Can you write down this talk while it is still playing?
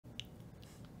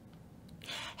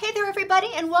Hey there everybody,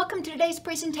 and welcome to today's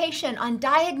presentation on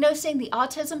diagnosing the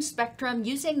autism spectrum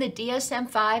using the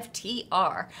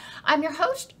DSM-5-TR. I'm your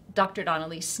host, Dr.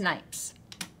 Elise Snipes.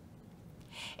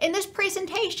 In this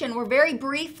presentation, we're very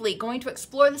briefly going to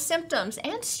explore the symptoms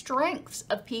and strengths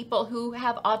of people who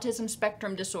have autism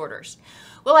spectrum disorders.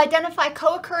 We'll identify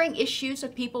co-occurring issues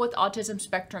of people with autism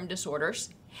spectrum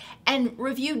disorders and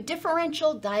review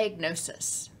differential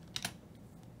diagnosis.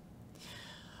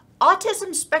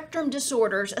 Autism spectrum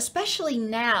disorders, especially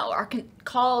now, are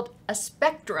called a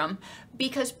spectrum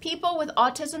because people with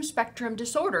autism spectrum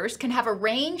disorders can have a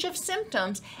range of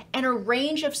symptoms and a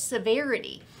range of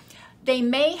severity. They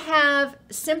may have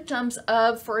symptoms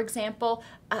of, for example,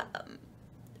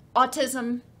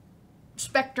 autism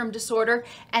spectrum disorder,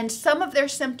 and some of their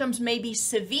symptoms may be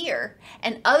severe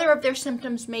and other of their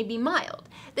symptoms may be mild.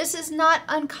 This is not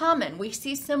uncommon. We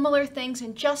see similar things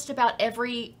in just about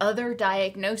every other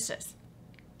diagnosis.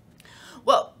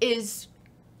 What is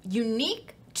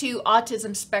unique to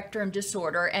autism spectrum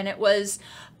disorder, and it was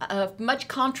of much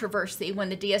controversy when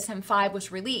the DSM-5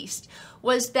 was released,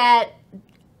 was that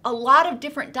a lot of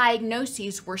different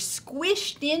diagnoses were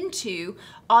squished into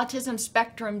autism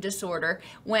spectrum disorder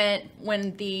when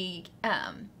the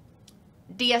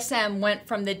DSM went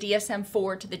from the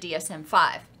DSM-4 to the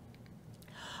DSM-5.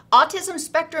 Autism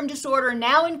spectrum disorder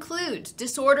now includes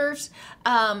disorders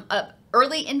of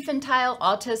early infantile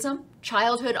autism,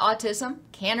 childhood autism,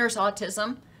 Kanner's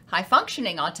autism,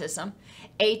 high-functioning autism,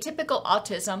 atypical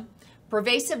autism,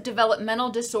 pervasive developmental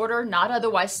disorder not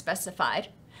otherwise specified,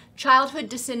 childhood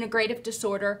disintegrative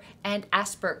disorder, and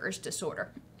Asperger's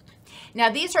disorder. Now,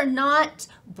 these are not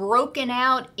broken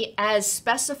out as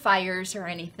specifiers or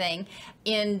anything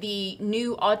in the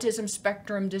new autism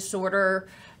spectrum disorder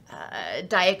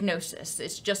diagnosis.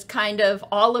 It's just kind of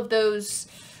all of those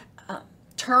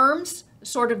terms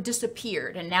sort of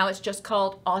disappeared, and now it's just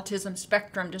called autism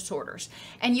spectrum disorders.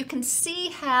 And you can see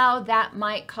how that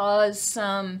might cause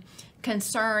some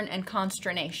concern and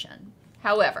consternation.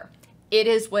 However, it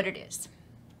is what it is.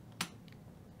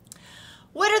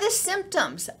 What are the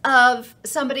symptoms of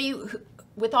somebody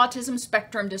with autism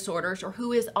spectrum disorders or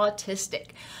who is autistic?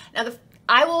 Now,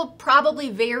 I will probably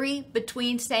vary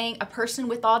between saying a person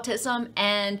with autism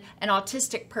and an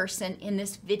autistic person in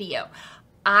this video.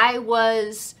 I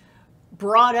was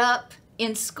brought up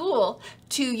in school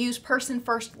to use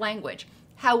person-first language.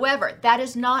 However, that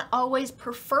is not always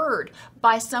preferred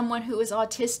by someone who is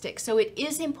autistic. So it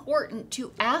is important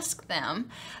to ask them,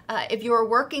 if you're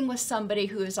working with somebody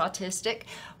who is autistic,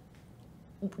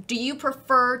 do you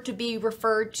prefer to be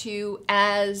referred to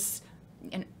as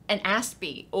an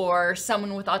ASB or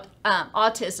someone with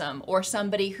autism or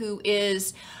somebody who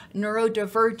is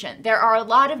neurodivergent? There are a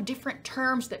lot of different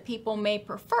terms that people may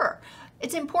prefer.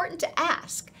 It's important to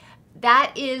ask.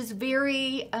 That is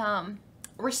very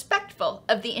respectful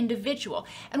of the individual.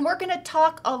 And we're going to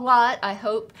talk a lot, I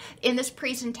hope, in this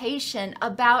presentation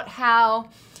about how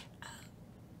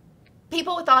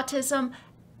people with autism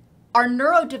are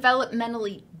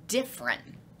neurodevelopmentally different.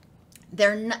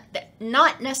 They're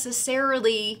not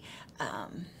necessarily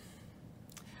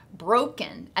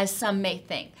broken, as some may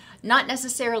think, not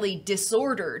necessarily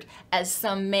disordered, as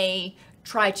some may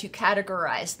try to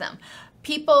categorize them.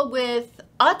 People with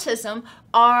autism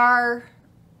are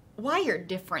wired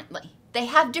differently. They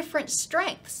have different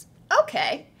strengths.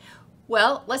 Okay,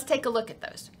 well, let's take a look at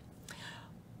those.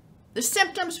 The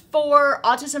symptoms for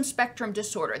autism spectrum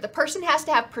disorder. The person has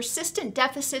to have persistent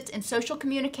deficits in social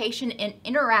communication and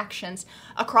interactions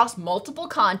across multiple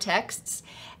contexts,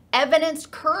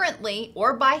 evidenced currently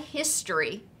or by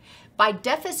history by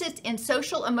deficits in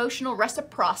social emotional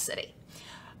reciprocity.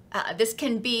 This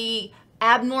can be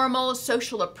abnormal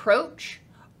social approach,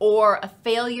 or a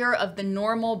failure of the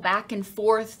normal back and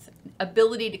forth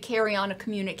ability to carry on a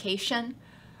communication,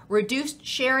 reduced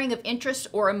sharing of interests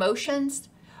or emotions,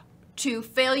 to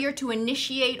failure to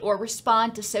initiate or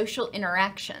respond to social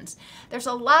interactions. There's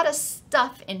a lot of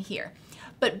stuff in here,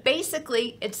 but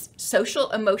basically it's social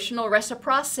emotional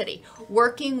reciprocity,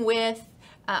 working with,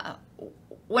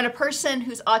 when a person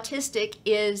who's autistic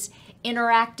is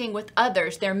interacting with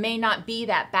others, there may not be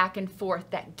that back and forth,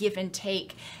 that give and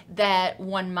take that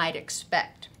one might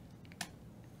expect.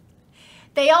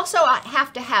 They also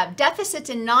have to have deficits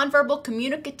in nonverbal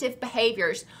communicative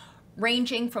behaviors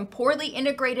ranging from poorly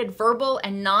integrated verbal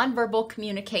and nonverbal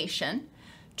communication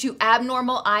to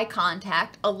abnormal eye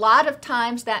contact. A lot of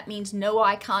times that means no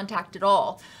eye contact at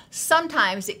all.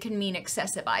 Sometimes it can mean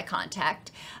excessive eye contact.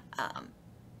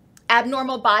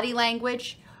 Abnormal body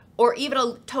language, or even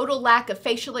a total lack of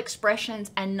facial expressions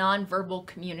and nonverbal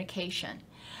communication.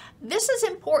 This is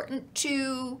important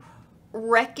to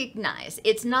recognize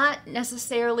it's not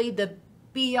necessarily the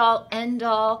be-all,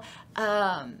 end-all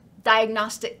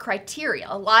diagnostic criteria.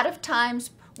 A lot of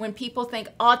times when people think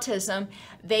autism,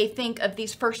 they think of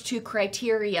these first two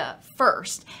criteria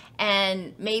first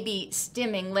and maybe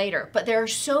stimming later. But there are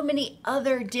so many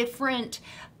other different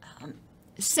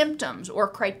symptoms or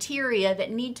criteria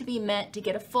that need to be met to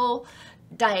get a full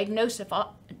diagnosis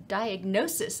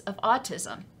of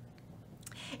autism.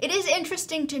 It is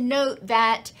interesting to note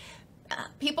that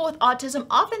people with autism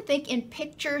often think in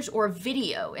pictures or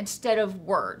video instead of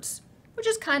words, which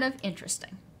is kind of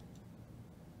interesting.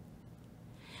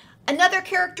 Another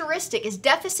characteristic is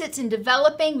deficits in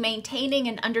developing, maintaining,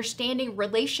 and understanding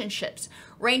relationships,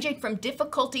 ranging from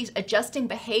difficulties adjusting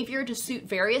behavior to suit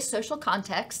various social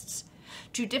contexts,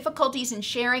 to difficulties in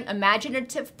sharing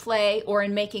imaginative play or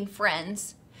in making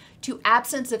friends, to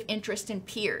absence of interest in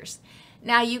peers.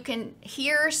 Now you can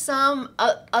hear some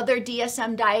other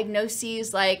DSM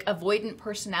diagnoses like avoidant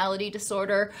personality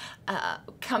disorder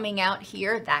coming out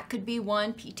here. That could be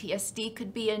one. PTSD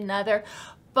could be another.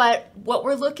 But what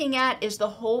we're looking at is the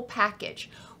whole package.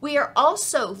 We are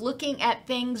also looking at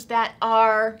things that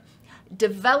are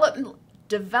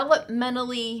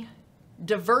developmentally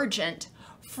divergent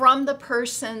from the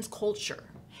person's culture.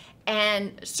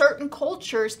 And certain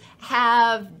cultures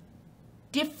have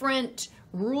different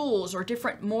rules or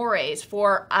different mores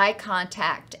for eye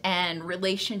contact and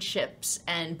relationships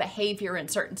and behavior in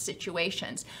certain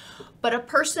situations. But a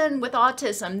person with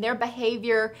autism, their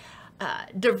behavior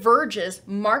diverges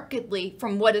markedly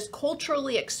from what is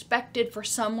culturally expected for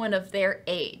someone of their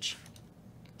age.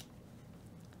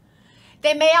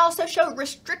 They may also show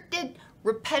restricted,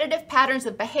 repetitive patterns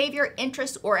of behavior,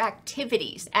 interests, or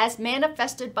activities as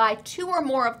manifested by two or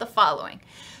more of the following.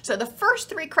 So the first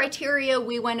three criteria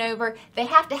we went over, they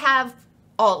have to have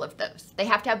all of those. They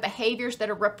have to have behaviors that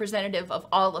are representative of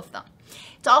all of them.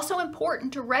 It's also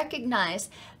important to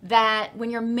recognize that when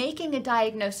you're making a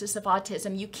diagnosis of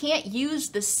autism, you can't use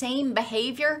the same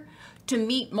behavior to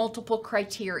meet multiple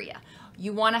criteria.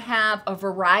 You want to have a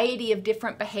variety of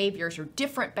different behaviors or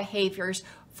different behaviors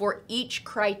for each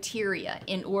criteria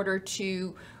in order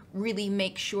to really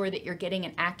make sure that you're getting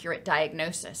an accurate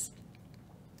diagnosis.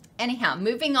 Anyhow,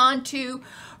 moving on to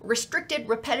restricted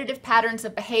repetitive patterns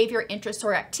of behavior, interests,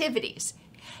 or activities.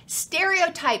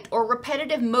 Stereotyped or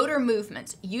repetitive motor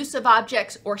movements, use of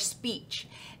objects, or speech.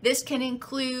 This can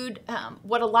include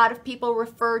what a lot of people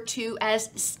refer to as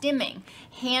stimming,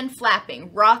 hand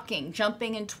flapping, rocking,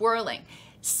 jumping, and twirling.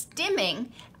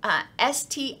 Stimming,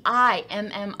 S-T-I-M-M-I-N-G,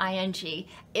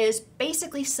 is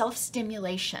basically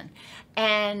self-stimulation.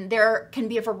 And there can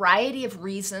be a variety of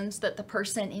reasons that the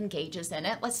person engages in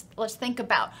it. Let's think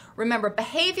about, remember,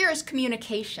 behavior is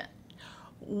communication.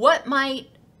 What might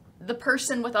the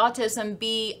person with autism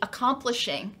be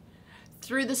accomplishing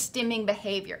through the stimming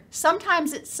behavior?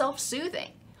 Sometimes it's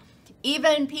self-soothing.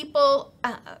 Even people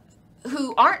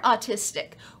who aren't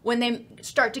autistic, when they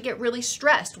start to get really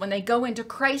stressed, when they go into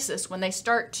crisis, when they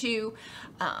start to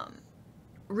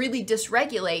really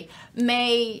dysregulate,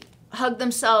 may hug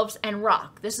themselves and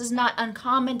rock. This is not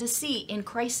uncommon to see in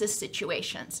crisis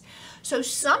situations. So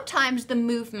sometimes the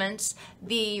movements,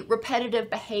 the repetitive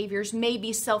behaviors may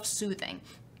be self-soothing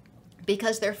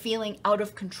because they're feeling out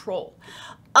of control.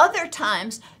 Other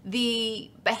times, the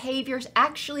behaviors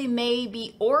actually may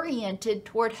be oriented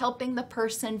toward helping the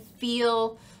person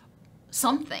feel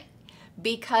something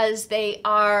because they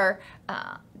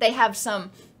have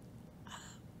some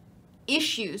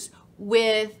issues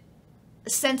with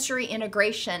sensory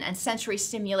integration and sensory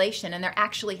stimulation, and they're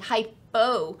actually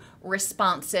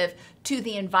hypo-responsive to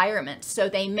the environment. So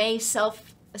they may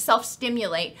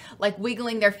self-stimulate, like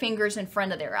wiggling their fingers in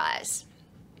front of their eyes.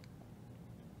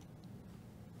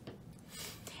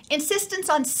 Insistence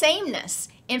on sameness,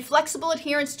 inflexible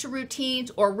adherence to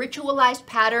routines or ritualized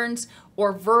patterns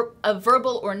or of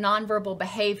verbal or nonverbal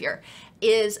behavior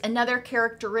is another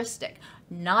characteristic.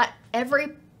 Not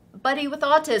everybody with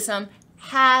autism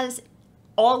has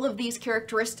all of these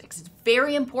characteristics. It's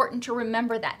very important to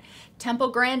remember that. Temple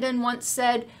Grandin once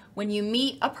said, when you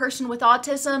meet a person with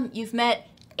autism, you've met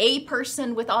a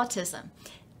person with autism.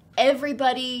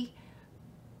 Everybody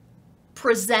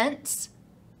presents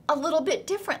a little bit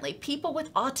differently. People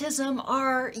with autism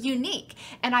are unique.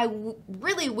 And I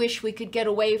really wish we could get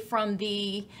away from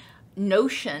the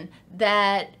notion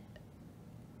that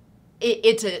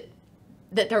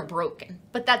that they're broken.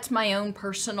 But that's my own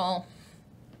personal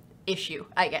issue,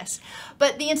 I guess.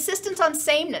 But the insistence on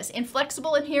sameness,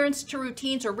 inflexible adherence to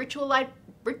routines or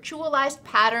ritualized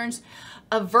patterns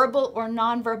of verbal or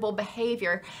nonverbal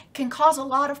behavior can cause a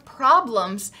lot of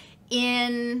problems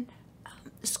in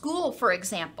school, for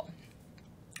example.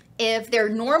 If their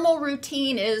normal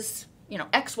routine is,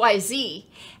 XYZ,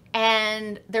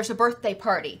 and there's a birthday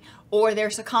party, or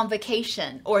there's a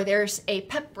convocation, or there's a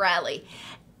pep rally,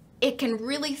 it can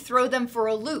really throw them for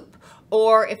a loop.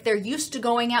 Or if they're used to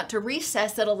going out to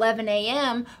recess at 11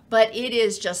 a.m., but it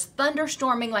is just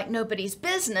thunderstorming like nobody's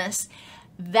business,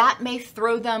 that may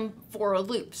throw them for a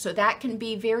loop. So that can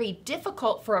be very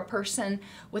difficult for a person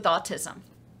with autism.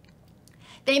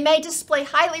 They may display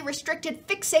highly restricted,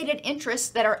 fixated interests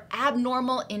that are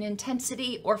abnormal in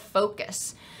intensity or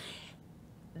focus.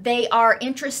 They are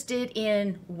interested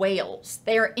in whales.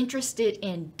 They are interested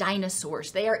in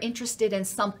dinosaurs. They are interested in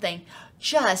something,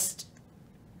 just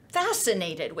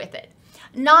fascinated with it.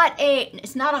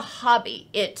 It's not a hobby.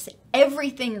 It's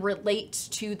everything relates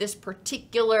to this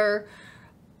particular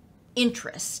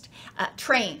interest.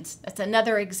 Trains, that's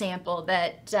another example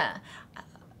that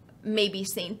may be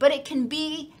seen, but it can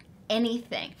be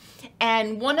anything.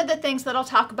 And one of the things that I'll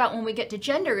talk about when we get to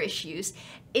gender issues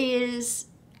is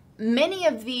many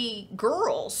of the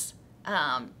girls,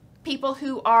 people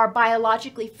who are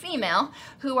biologically female,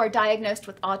 who are diagnosed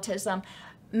with autism,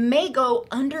 may go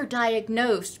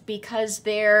underdiagnosed because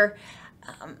their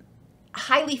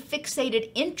highly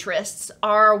fixated interests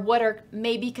are what are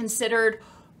maybe considered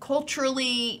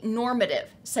culturally normative,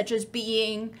 such as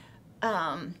being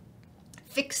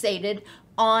fixated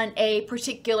on a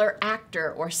particular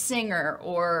actor or singer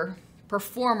or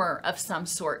performer of some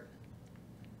sort.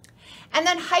 And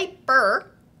then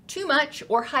hyper, too much,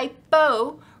 or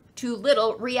hypo, too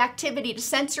little, reactivity to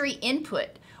sensory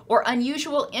input or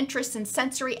unusual interest in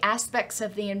sensory aspects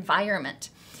of the environment.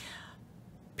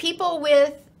 People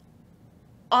with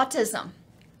autism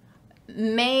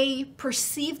may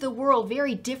perceive the world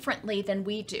very differently than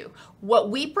we do. What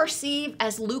we perceive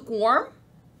as lukewarm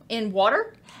in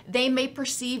water, they may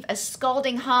perceive as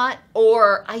scalding hot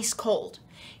or ice cold.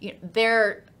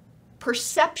 Their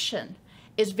perception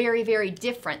is very, very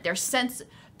different.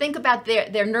 Think about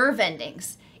their nerve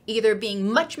endings, either being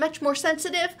much, much more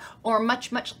sensitive or much,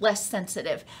 much less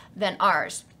sensitive than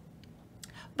ours.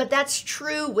 But that's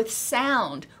true with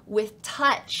sound, with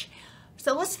touch.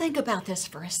 So let's think about this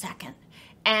for a second.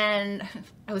 And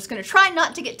I was going to try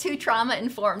not to get too trauma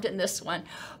informed in this one,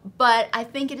 but I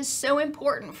think it is so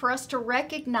important for us to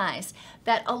recognize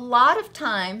that a lot of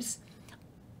times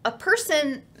a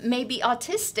person may be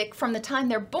autistic from the time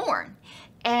they're born.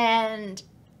 And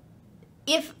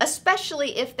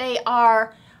especially if they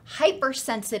are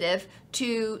hypersensitive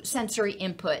to sensory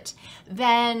input,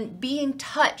 then being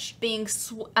touched, being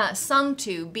sung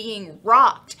to, being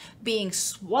rocked, being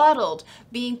swaddled,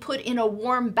 being put in a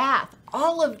warm bath,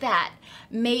 all of that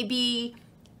may be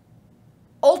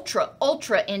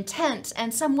ultra intense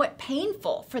and somewhat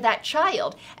painful for that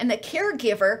child. And the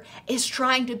caregiver is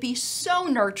trying to be so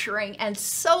nurturing and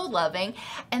so loving,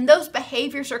 and those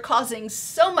behaviors are causing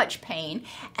so much pain,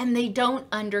 and they don't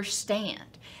understand.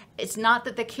 It's not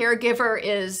that the caregiver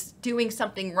is doing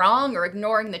something wrong or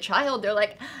ignoring the child. They're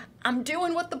like, I'm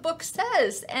doing what the book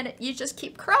says, and you just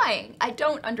keep crying. I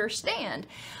don't understand.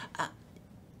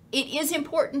 It is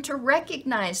important to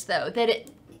recognize, though, that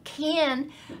it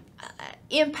can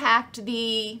impact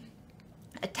the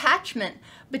attachment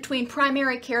between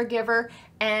primary caregiver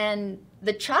and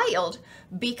the child,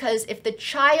 because if the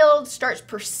child starts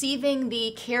perceiving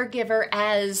the caregiver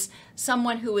as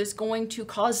someone who is going to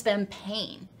cause them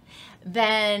pain,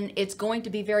 then it's going to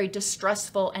be very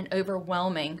distressful and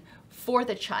overwhelming for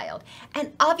the child.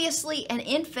 And obviously an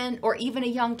infant or even a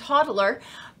young toddler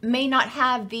may not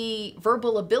have the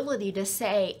verbal ability to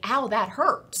say, ow, that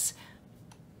hurts.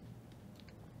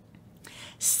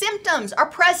 Symptoms are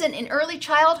present in early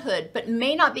childhood, but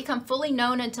may not become fully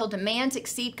known until demands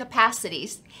exceed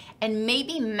capacities and may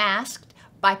be masked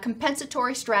by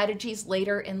compensatory strategies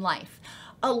later in life.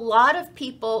 A lot of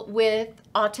people with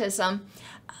autism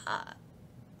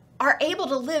are able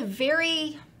to live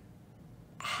very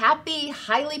happy,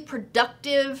 highly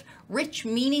productive, rich,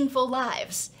 meaningful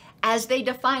lives as they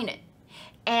define it.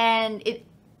 And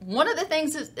one of the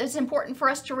things that's important for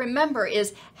us to remember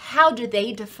is, how do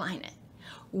they define it?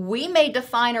 We may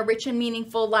define a rich and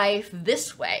meaningful life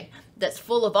this way, that's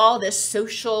full of all this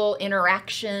social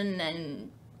interaction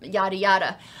and yada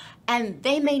yada, and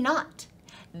they may not.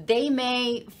 They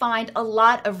may find a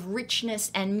lot of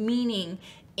richness and meaning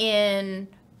in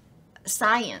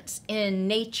science, in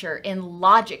nature, in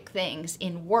logic things,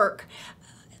 in work.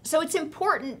 So it's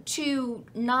important to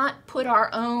not put our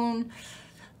own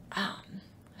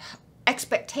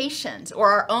expectations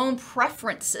or our own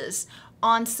preferences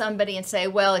on somebody and say,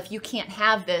 well, if you can't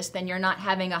have this, then you're not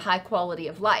having a high quality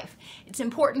of life. It's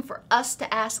important for us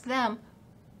to ask them,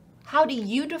 how do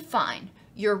you define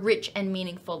your rich and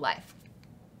meaningful life.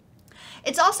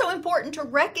 It's also important to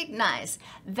recognize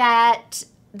that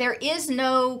there is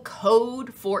no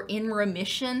code for in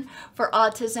remission for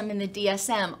autism in the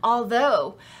DSM,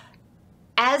 although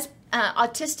as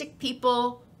autistic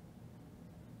people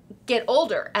get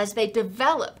older, as they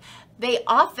develop, they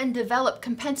often develop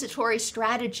compensatory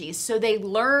strategies, so they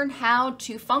learn how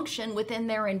to function within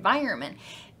their environment.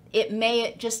 It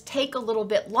may just take a little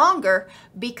bit longer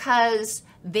because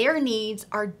their needs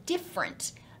are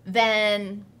different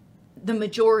than the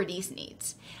majority's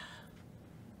needs.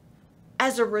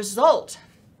 As a result,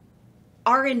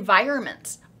 our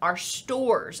environments, our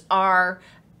stores, our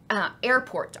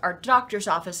airports, our doctor's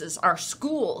offices, our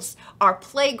schools, our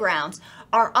playgrounds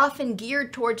are often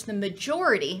geared towards the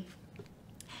majority,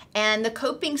 and the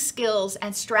coping skills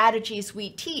and strategies we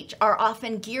teach are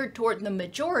often geared toward the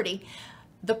majority.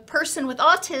 The person with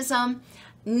autism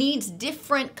needs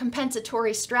different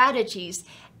compensatory strategies,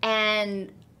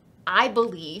 and I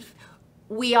believe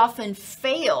we often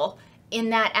fail in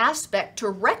that aspect to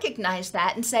recognize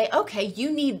that and say, okay,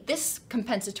 you need this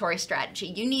compensatory strategy,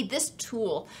 you need this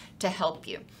tool to help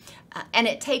you. And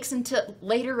it takes until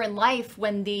later in life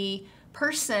when the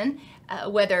person,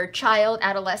 whether child,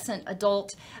 adolescent,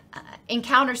 adult,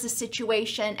 encounters a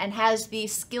situation and has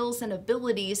these skills and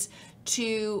abilities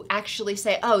to actually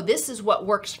say, oh, this is what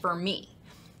works for me.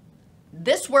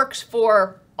 This works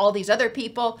for all these other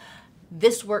people.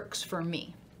 This works for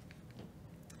me.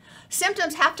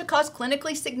 Symptoms have to cause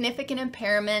clinically significant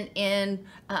impairment in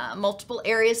multiple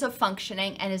areas of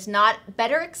functioning and is not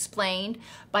better explained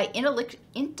by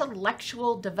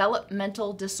intellectual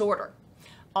developmental disorder.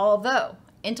 Although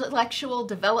intellectual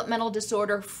developmental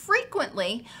disorder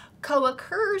frequently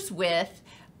co-occurs with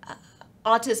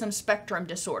autism spectrum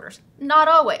disorders. Not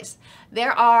always.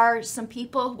 There are some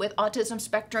people with autism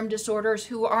spectrum disorders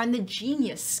who are on the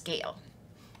genius scale.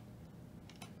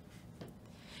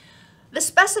 The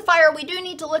specifier we do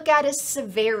need to look at is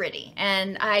severity,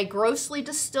 and I grossly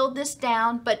distilled this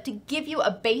down, but to give you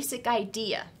a basic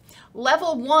idea,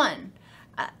 level 1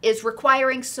 is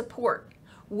requiring support.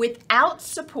 Without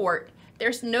support,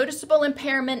 there's noticeable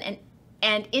impairment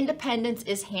and independence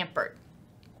is hampered.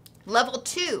 Level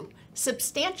 2,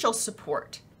 substantial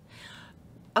support.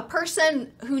 A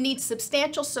person who needs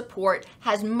substantial support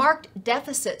has marked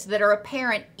deficits that are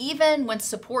apparent even when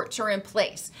supports are in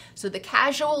place. So the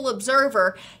casual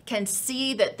observer can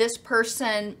see that this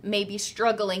person may be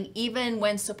struggling even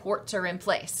when supports are in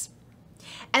place.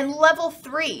 And level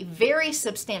 3, very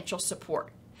substantial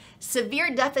support.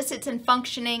 Severe deficits in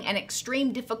functioning and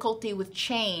extreme difficulty with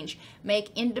change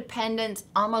make independence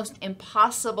almost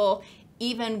impossible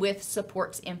even with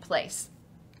supports in place.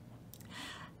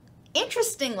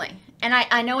 Interestingly, and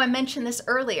I know I mentioned this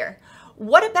earlier,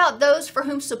 what about those for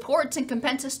whom supports and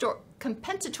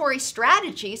compensatory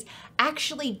strategies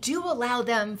actually do allow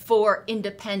them for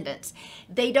independence?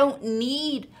 They don't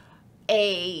need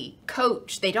a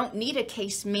coach, they don't need a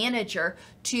case manager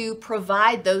to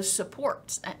provide those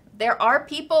supports. There are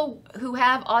people who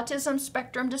have autism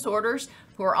spectrum disorders,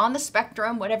 who are on the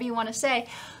spectrum, whatever you want to say,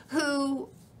 who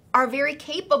are very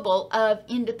capable of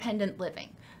independent living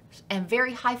and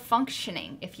very high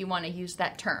functioning, if you want to use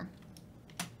that term.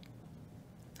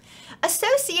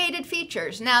 Associated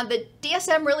features. Now, the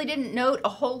DSM really didn't note a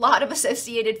whole lot of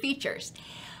associated features.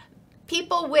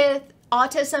 People with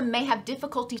autism may have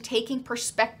difficulty taking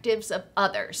perspectives of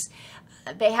others.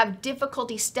 They have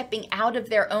difficulty stepping out of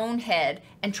their own head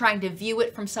and trying to view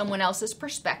it from someone else's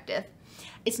perspective.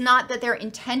 It's not that they're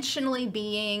intentionally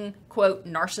being, quote,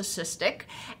 narcissistic.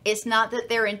 It's not that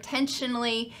they're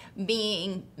intentionally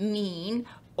being mean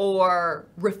or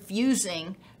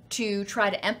refusing to try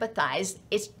to empathize.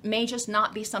 It may just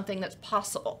not be something that's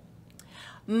possible.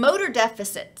 Motor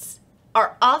deficits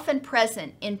are often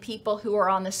present in people who are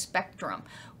on the spectrum,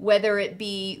 whether it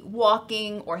be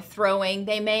walking or throwing.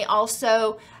 They may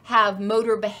also have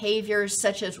motor behaviors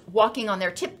such as walking on their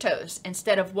tiptoes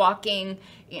instead of walking,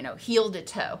 heel to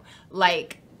toe,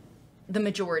 like the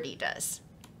majority does.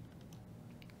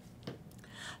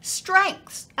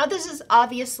 Strengths. Now, this is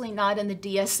obviously not in the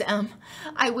DSM.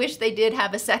 I wish they did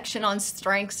have a section on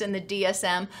strengths in the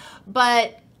DSM,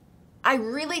 but I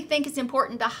really think it's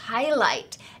important to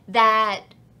highlight that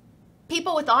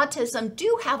people with autism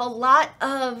do have a lot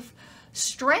of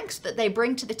strengths that they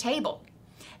bring to the table.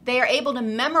 They are able to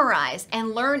memorize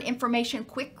and learn information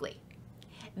quickly.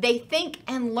 They think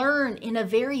and learn in a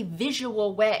very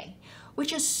visual way,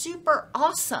 which is super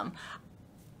awesome.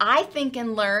 I think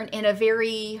and learn in a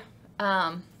very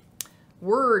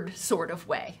word sort of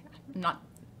way. I'm not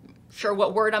sure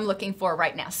what word I'm looking for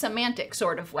right now, semantic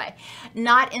sort of way,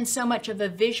 not in so much of a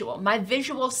visual. My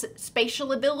visual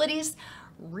spatial abilities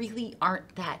really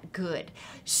aren't that good.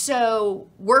 So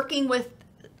working with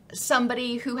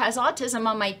somebody who has autism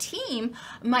on my team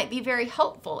might be very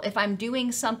helpful if I'm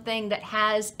doing something that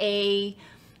has a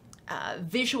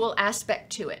visual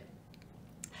aspect to it.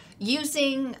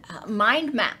 Using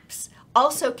mind maps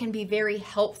also can be very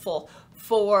helpful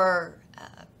for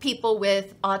people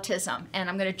with autism. And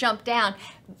I'm going to jump down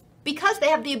because they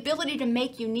have the ability to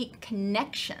make unique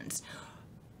connections.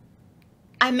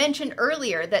 I mentioned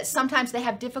earlier that sometimes they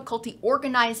have difficulty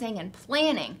organizing and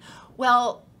planning.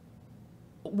 Well,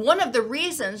 one of the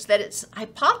reasons that it's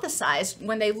hypothesized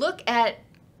when they look at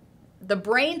the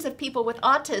brains of people with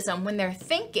autism, when they're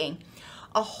thinking,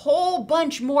 a whole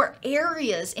bunch more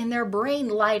areas in their brain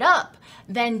light up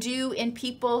than do in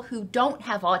people who don't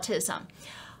have autism.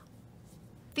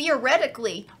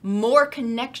 Theoretically, more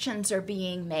connections are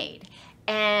being made,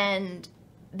 and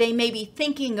they may be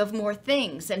thinking of more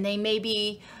things, and they may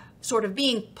be sort of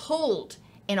being pulled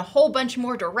in a whole bunch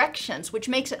more directions, which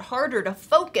makes it harder to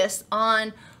focus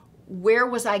on where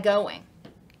was I going.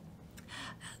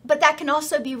 But that can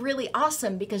also be really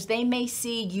awesome because they may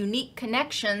see unique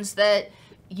connections that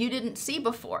you didn't see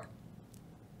before.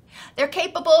 They're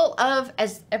capable of,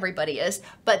 as everybody is,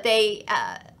 but they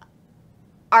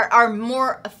are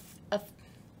more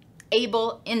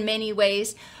able in many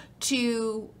ways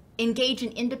to engage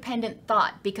in independent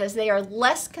thought because they are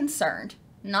less concerned,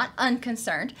 not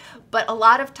unconcerned, but a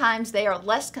lot of times they are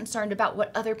less concerned about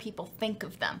what other people think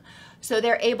of them. So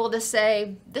they're able to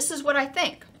say, this is what I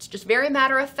think. It's just very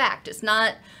matter of fact. It's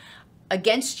not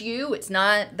against you. It's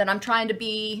not that I'm trying to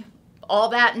be all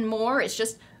that and more. It's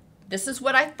just, this is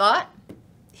what I thought.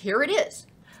 Here it is.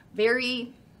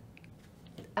 Very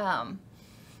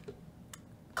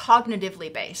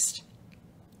cognitively based.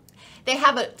 They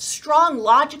have a strong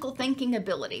logical thinking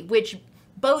ability, which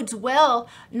bodes well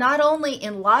not only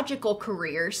in logical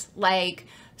careers like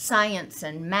science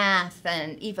and math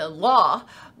and even law,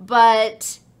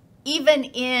 but even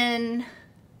in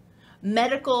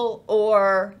medical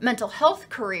or mental health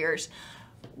careers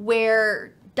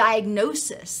where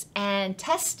diagnosis and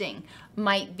testing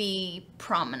might be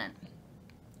prominent.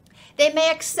 They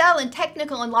may excel in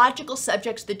technical and logical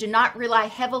subjects that do not rely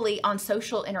heavily on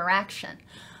social interaction.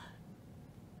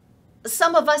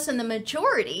 Some of us in the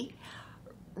majority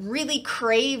really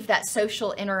crave that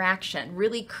social interaction,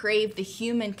 really crave the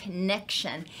human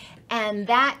connection, and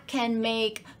that can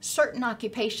make certain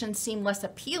occupations seem less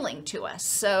appealing to us.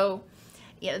 So,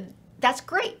 that's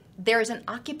great. There's an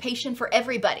occupation for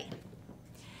everybody.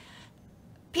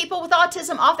 People with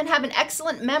autism often have an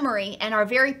excellent memory and are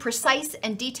very precise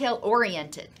and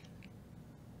detail-oriented.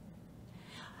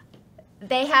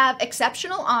 They have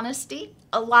exceptional honesty.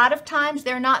 A lot of times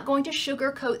they're not going to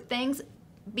sugarcoat things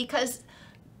because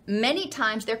many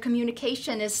times their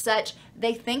communication is such,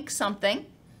 they think something,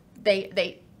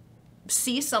 they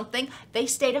see something, they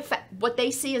state what they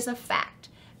see as a fact.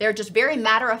 They're just very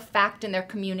matter of fact in their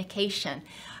communication.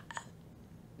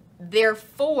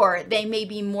 Therefore, they may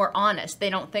be more honest. They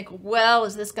don't think, well,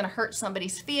 is this going to hurt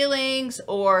somebody's feelings,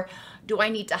 or do I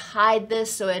need to hide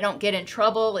this so I don't get in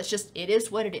trouble? It's just, it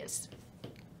is what it is.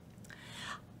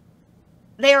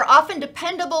 They are often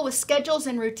dependable with schedules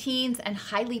and routines and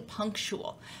highly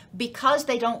punctual. Because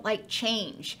they don't like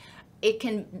change, it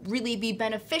can really be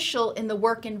beneficial in the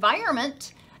work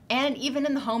environment and even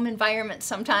in the home environment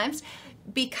sometimes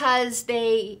because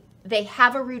they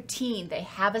have a routine, they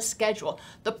have a schedule.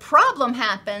 The problem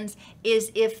happens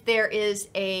is if there is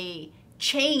a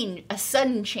change, a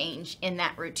sudden change in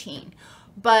that routine.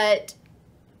 But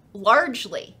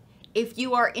largely, if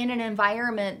you are in an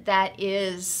environment that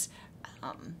is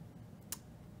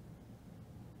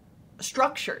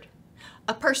structured,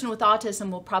 a person with autism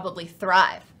will probably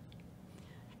thrive.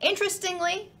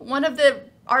 Interestingly, one of the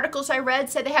articles I read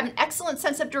said they have an excellent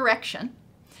sense of direction,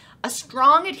 a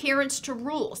strong adherence to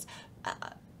rules.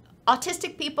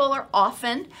 Autistic people are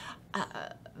often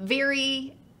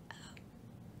very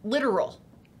literal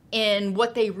in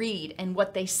what they read and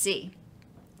what they see.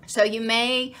 So you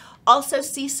may also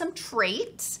see some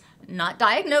traits, not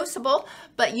diagnosable,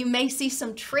 but you may see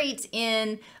some traits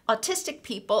in autistic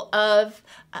people of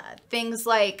things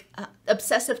like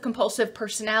obsessive compulsive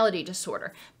personality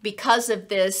disorder because of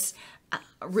this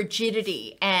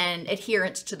rigidity and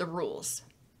adherence to the rules.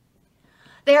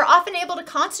 They are often able to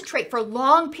concentrate for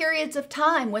long periods of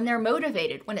time when they're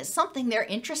motivated. When it's something they're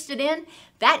interested in,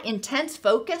 that intense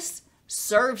focus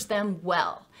serves them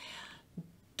well.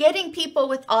 Getting people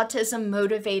with autism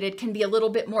motivated can be a little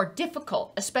bit more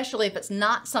difficult, especially if it's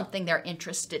not something they're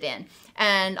interested in.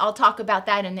 And I'll talk about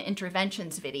that in the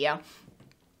interventions video.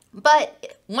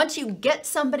 But once you get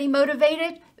somebody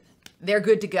motivated, they're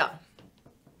good to go.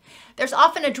 There's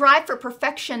often a drive for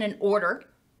perfection and order,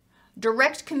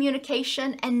 direct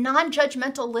communication, and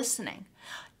non-judgmental listening.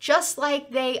 Just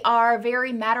like they are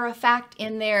very matter-of-fact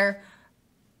in their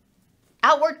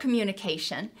outward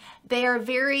communication, they are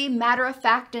very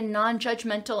matter-of-fact and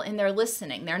non-judgmental in their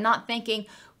listening. They're not thinking,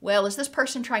 well, is this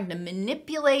person trying to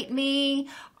manipulate me?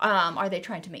 Are they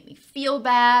trying to make me feel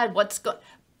bad?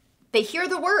 They hear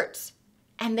the words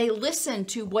and they listen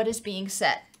to what is being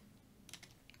said.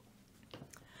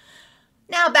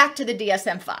 Now back to the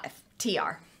DSM-5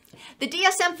 TR. The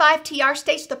DSM-5 TR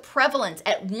states the prevalence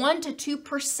at 1 to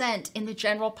 2% in the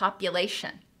general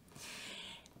population.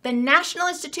 The National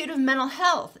Institute of Mental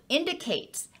Health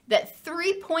indicates that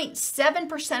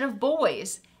 3.7% of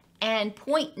boys and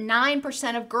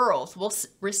 0.9% of girls will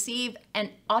receive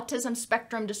an autism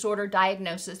spectrum disorder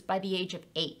diagnosis by the age of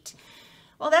 8.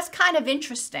 Well, that's kind of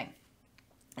interesting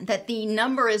that the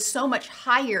number is so much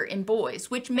higher in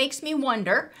boys, which makes me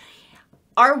wonder,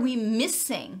 are we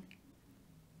missing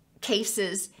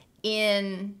cases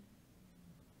in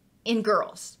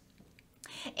girls?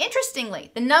 Interestingly,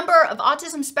 the number of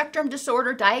autism spectrum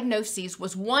disorder diagnoses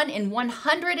was 1 in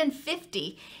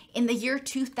 150 in the year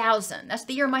 2000. That's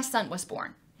the year my son was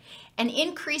born. And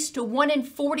increased to 1 in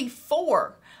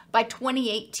 44 by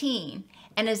 2018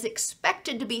 and is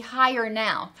expected to be higher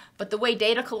now. But the way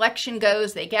data collection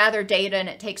goes, they gather data and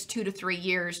it takes 2 to 3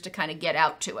 years to kind of get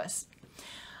out to us.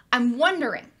 I'm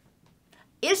wondering,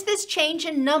 is this change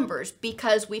in numbers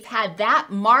because we've had that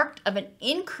marked of an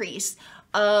increase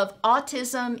of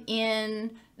autism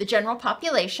in the general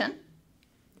population?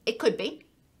 It could be.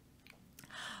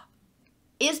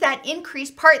 Is that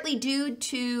increase partly due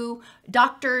to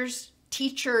doctors,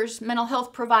 teachers, mental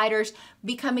health providers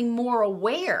becoming more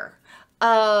aware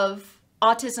of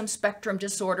autism spectrum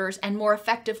disorders and more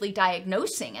effectively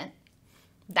diagnosing it?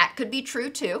 That could be true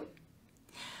too.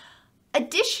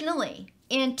 Additionally,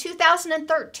 in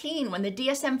 2013, when the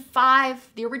DSM-5,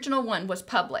 the original one, was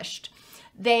published,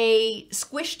 they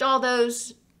squished all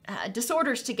those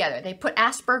disorders together. They put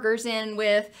Asperger's in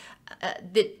with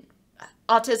the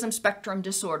autism spectrum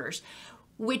disorders,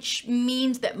 which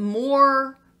means that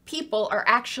more people are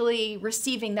actually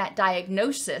receiving that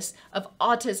diagnosis of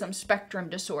autism spectrum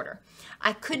disorder.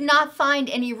 I could not find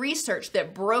any research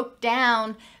that broke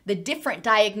down the different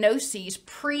diagnoses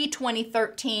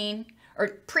pre-2013 or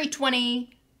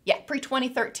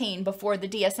pre-2013 before the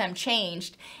DSM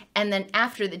changed, and then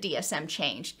after the DSM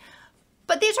changed.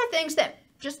 But these are things that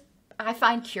I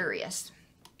find curious.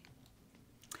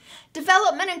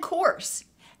 Development and course.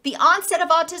 The onset of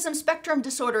autism spectrum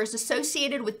disorder is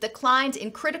associated with declines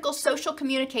in critical social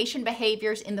communication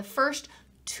behaviors in the first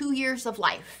 2 years of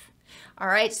life. All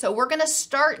right, so we're going to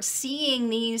start seeing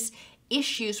these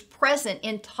issues present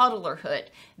in toddlerhood.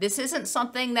 This isn't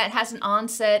something that has an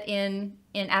onset in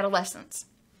adolescence.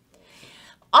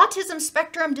 Autism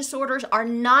spectrum disorders are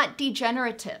not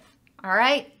degenerative. All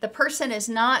right, the person is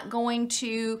not going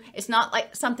to, it's not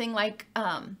like something like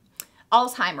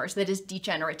Alzheimer's that is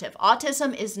degenerative.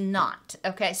 Autism is not,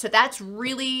 okay? So that's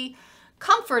really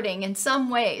comforting in some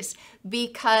ways,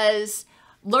 because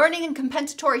learning and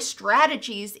compensatory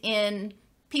strategies in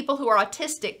people who are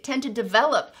autistic tend to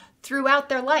develop throughout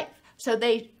their life. So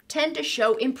they tend to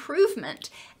show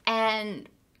improvement and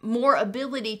more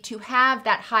ability to have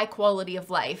that high quality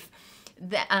of life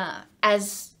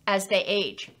as they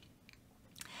age.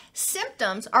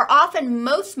 Symptoms are often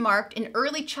most marked in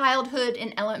early childhood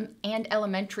and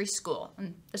elementary school.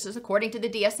 And this is according to the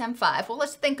DSM-5. Well,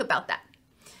 let's think about that.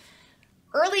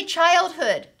 Early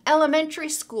childhood, elementary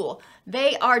school,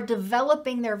 they are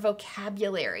developing their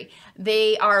vocabulary.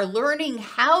 They are learning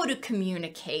how to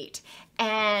communicate,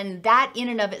 and that in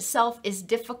and of itself is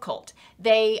difficult.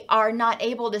 They are not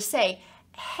able to say,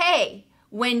 hey,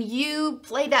 when you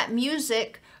play that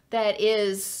music that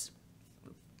is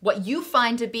what you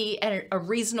find to be at a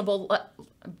reasonable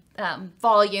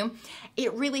volume,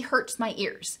 it really hurts my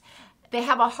ears. They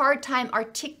have a hard time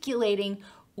articulating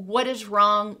what is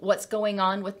wrong, what's going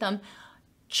on with them.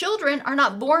 Children are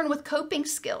not born with coping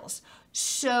skills.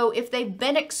 So if they've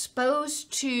been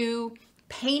exposed to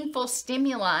painful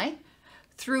stimuli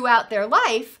throughout their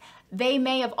life, they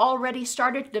may have already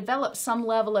started to develop some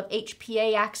level of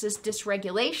HPA axis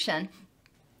dysregulation.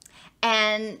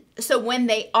 And so when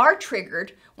they are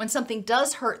triggered, when something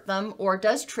does hurt them or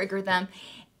does trigger them,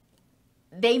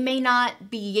 they may not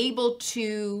be able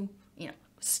to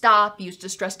stop, use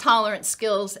distress tolerance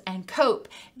skills, and cope.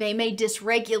 They may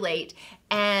dysregulate,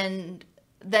 and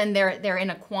then they're in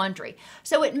a quandary.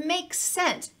 So it makes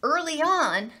sense early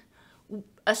on,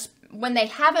 when they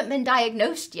haven't been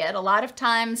diagnosed yet. A lot of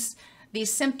times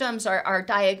these symptoms are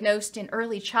diagnosed in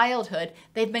early childhood.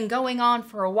 They've been going on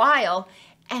for a while,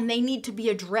 and they need to be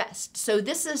addressed. So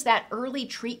this is that early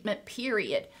treatment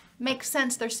period. Makes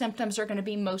sense their symptoms are going to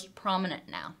be most prominent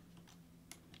now.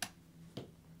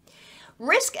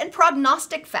 Risk and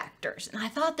prognostic factors, and I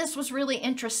thought this was really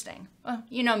interesting. Well,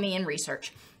 you know me in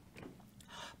research.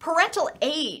 Parental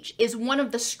age is one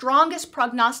of the strongest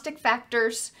prognostic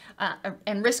factors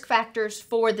and risk factors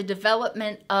for the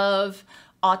development of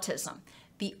autism.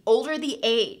 The older the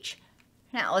age.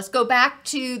 Now let's go back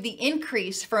to the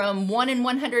increase from 1 in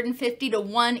 150 to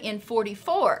 1 in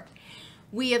 44.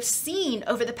 We have seen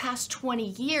over the past 20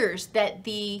 years that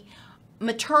the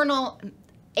maternal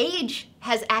age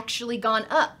has actually gone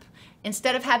up.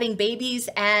 Instead of having babies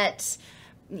at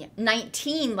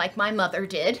 19 like my mother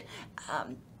did,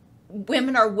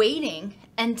 women are waiting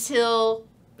until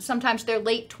sometimes their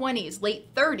late 20s,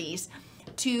 late 30s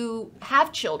to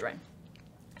have children.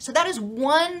 So that is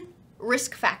one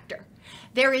risk factor.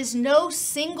 There is no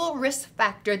single risk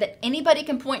factor that anybody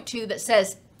can point to that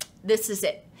says, this is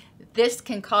it. This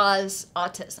can cause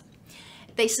autism.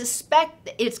 They suspect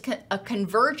that it's a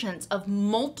convergence of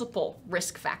multiple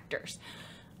risk factors.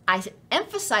 I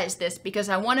emphasize this because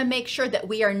I want to make sure that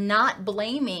we are not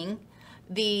blaming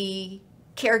the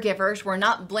caregivers. We're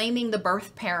not blaming the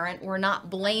birth parent. We're not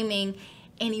blaming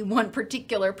any one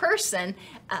particular person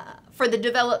for the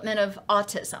development of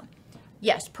autism.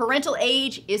 Yes, parental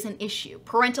age is an issue.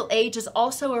 Parental age is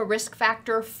also a risk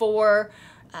factor for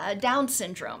Down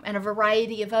syndrome and a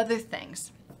variety of other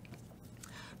things.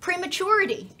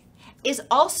 Prematurity is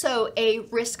also a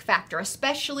risk factor,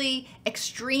 especially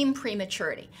extreme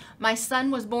prematurity. My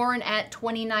son was born at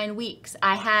 29 weeks.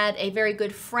 I had a very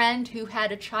good friend who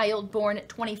had a child born at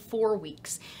 24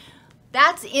 weeks.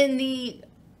 That's in the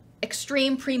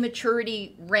extreme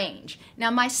prematurity range. Now,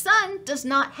 my son does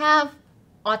not have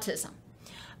autism.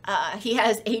 He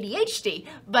has ADHD,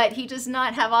 but he does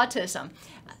not have autism.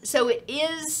 So it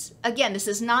is, again, this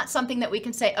is not something that we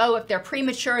can say, oh, if they're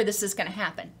premature, this is going to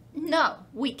happen. No,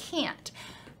 we can't.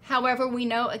 However, we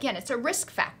know, again, it's a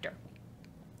risk factor.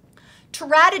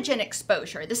 Teratogen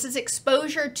exposure. This is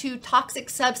exposure to toxic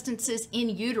substances in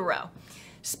utero.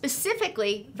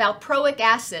 Specifically, valproic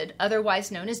acid,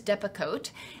 otherwise known as Depakote,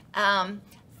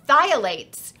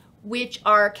 phthalates, which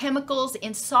are chemicals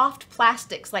in soft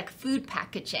plastics like food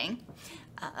packaging.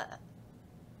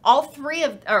 Both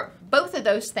of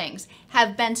those things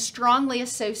have been strongly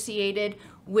associated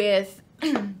with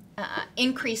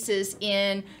increases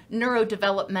in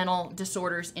neurodevelopmental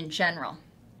disorders in general.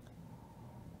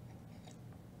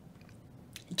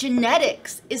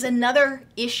 Genetics is another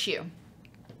issue.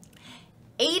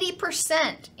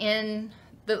 80% in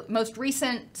the most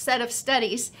recent set of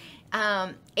studies,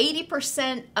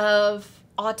 80% of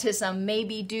autism may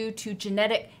be due to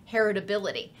genetic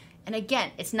heritability. And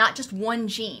again, it's not just one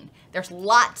gene. There's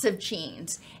lots of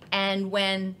genes. And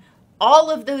when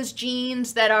all of those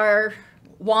genes that are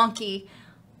wonky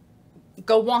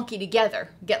go wonky together,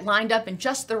 get lined up in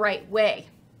just the right way,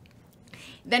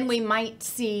 then we might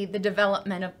see the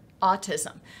development of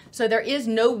autism. So there is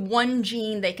no one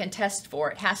gene they can test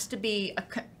for. It has to be a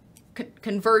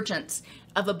convergence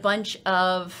of a bunch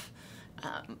of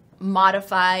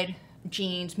modified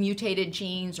genes, mutated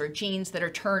genes, or genes that are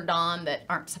turned on that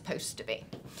aren't supposed to be.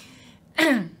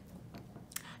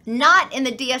 Not in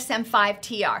the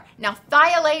DSM-5-TR. Now,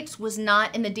 phthalates was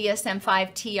not in the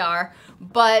DSM-5-TR,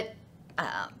 but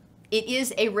it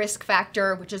is a risk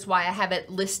factor, which is why I have it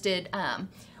listed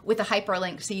with a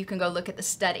hyperlink so you can go look at the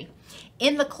study.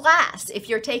 In the class, if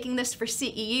you're taking this for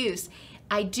CEUs,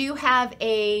 I do have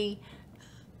a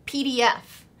PDF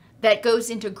that goes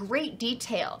into great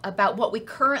detail about what we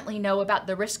currently know about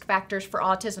the risk factors for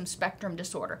autism spectrum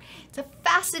disorder. It's a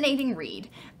fascinating read,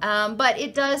 but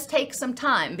it does take some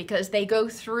time because they go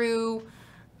through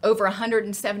over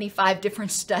 175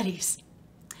 different studies.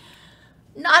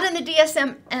 Not in the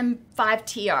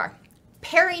DSM-5-TR.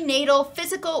 Perinatal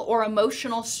physical or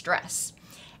emotional stress.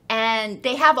 And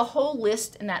they have a whole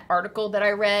list in that article that I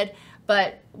read,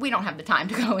 but we don't have the time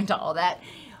to go into all that.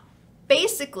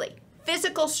 Basically,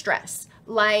 physical stress,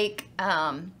 like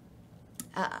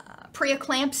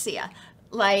preeclampsia,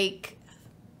 like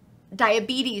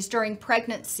diabetes during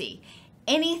pregnancy,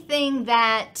 anything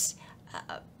that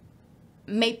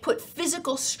may put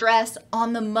physical stress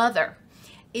on the mother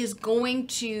is going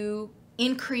to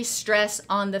increase stress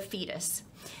on the fetus.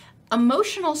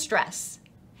 Emotional stress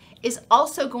is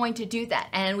also going to do that.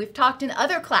 And we've talked in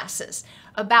other classes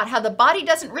about how the body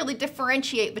doesn't really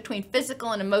differentiate between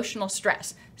physical and emotional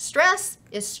stress. Stress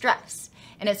is stress,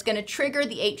 and it's going to trigger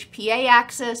the HPA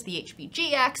axis, the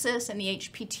HPG axis, and the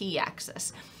HPT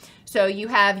axis. So you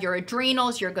have your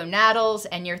adrenals, your gonadals,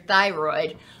 and your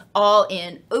thyroid all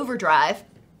in overdrive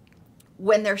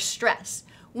when there's stress.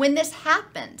 When this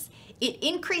happens, it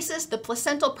increases the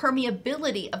placental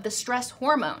permeability of the stress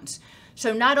hormones.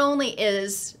 So not only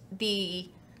is the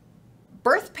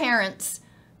birth parent's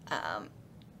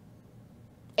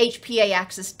HPA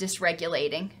axis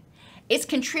dysregulating, it's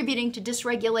contributing to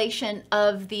dysregulation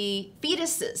of the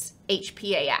fetus's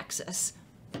HPA axis,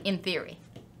 in theory.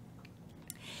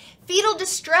 Fetal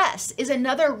distress is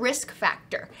another risk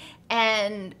factor,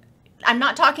 and I'm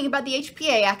not talking about the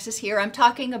HPA axis here. I'm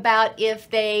talking about if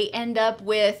they end up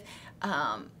with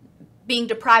being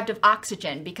deprived of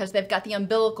oxygen because they've got the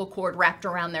umbilical cord wrapped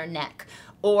around their neck,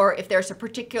 or if there's a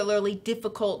particularly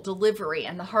difficult delivery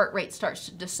and the heart rate starts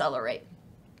to decelerate.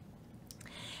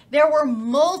 There were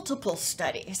multiple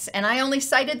studies, and I only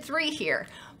cited 3 here,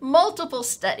 multiple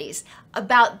studies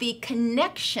about the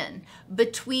connection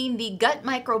between the gut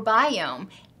microbiome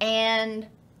and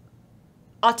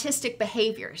autistic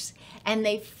behaviors. And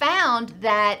they found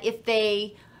that if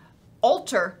they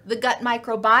alter the gut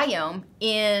microbiome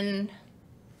in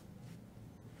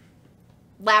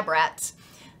lab rats,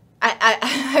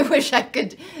 I wish I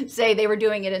could say they were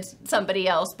doing it in somebody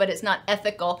else, but it's not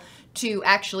ethical to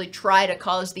actually try to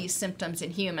cause these symptoms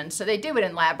in humans. So they do it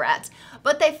in lab rats.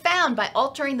 But they found by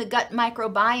altering the gut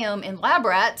microbiome in lab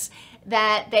rats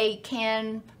that they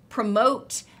can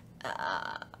promote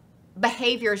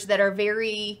behaviors that are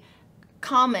very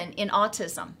common in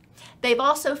autism. They've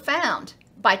also found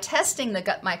by testing the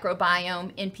gut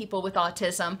microbiome in people with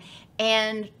autism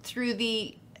and through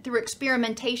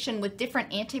experimentation with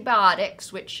different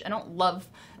antibiotics, which I don't love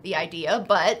the idea,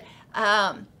 but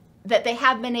that they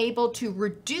have been able to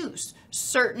reduce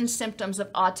certain symptoms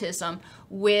of autism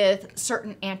with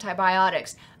certain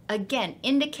antibiotics. Again,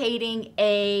 indicating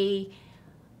a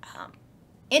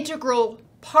integral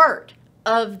part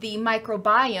of the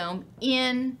microbiome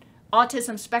in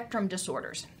autism spectrum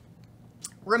disorders.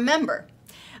 Remember,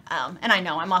 and I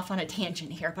know I'm off on a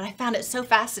tangent here, but I found it so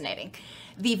fascinating.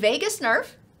 The vagus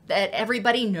nerve that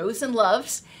everybody knows and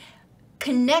loves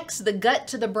connects the gut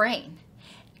to the brain.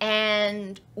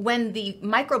 And when the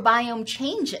microbiome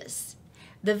changes,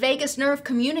 the vagus nerve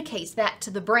communicates that to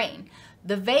the brain.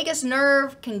 The vagus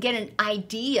nerve can get an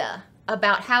idea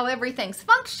about how everything's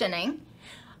functioning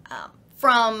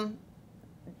from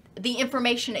the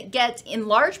information it gets in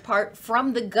large part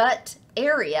from the gut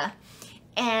area.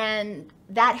 And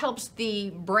that helps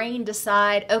the brain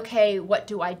decide, okay, what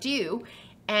do I do?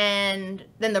 And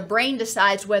then the brain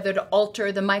decides whether to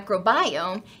alter the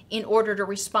microbiome in order to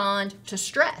respond to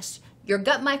stress. Your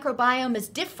gut microbiome is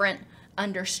different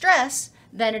under stress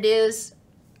than it is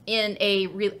in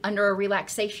under a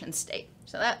relaxation state.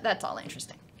 So that's all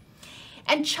interesting.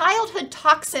 And childhood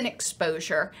toxin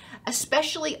exposure,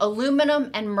 especially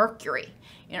aluminum and mercury.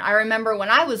 You know, I remember when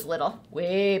I was little,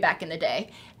 way back in the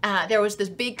day, there was this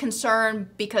big concern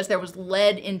because there was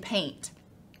lead in paint.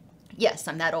 Yes,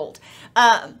 I'm that old.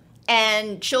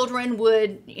 And children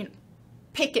would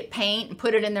pick at paint and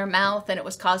put it in their mouth, and it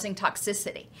was causing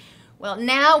toxicity. Well,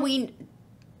 now we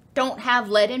don't have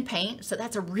lead in paint, so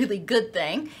that's a really good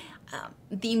thing.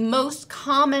 The most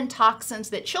common toxins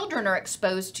that children are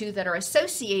exposed to that are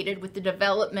associated with the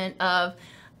development of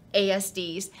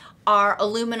ASDs are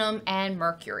aluminum and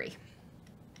mercury.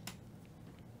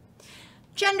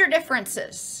 Gender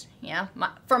differences. Yeah,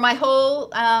 for my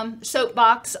whole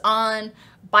soapbox on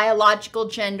biological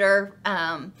gender,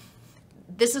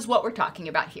 this is what we're talking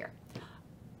about here.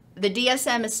 The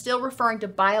DSM is still referring to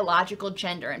biological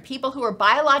gender, and people who are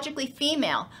biologically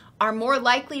female are more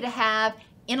likely to have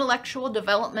intellectual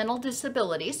developmental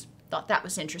disabilities, thought that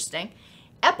was interesting,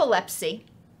 epilepsy,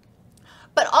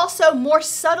 but also more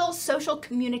subtle social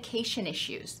communication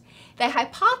issues. They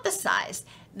hypothesized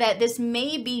that this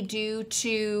may be due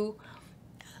to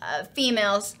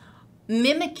females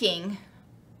mimicking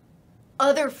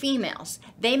other females.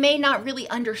 They may not really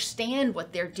understand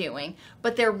what they're doing,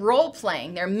 but they're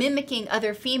role-playing, they're mimicking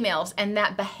other females, and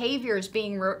that behavior is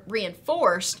being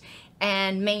reinforced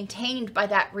and maintained by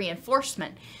that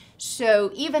reinforcement.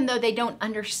 So even though they don't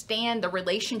understand the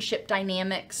relationship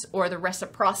dynamics or the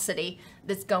reciprocity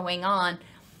that's going on,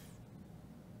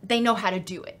 they know how to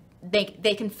do it.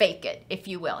 They can fake it, if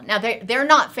you will. Now, they're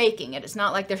not faking it. It's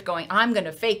not like they're going, I'm going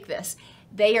to fake this.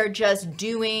 They are just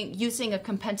using a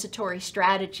compensatory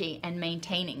strategy and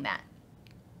maintaining that.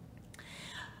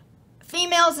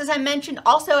 Females, as I mentioned,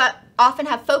 also often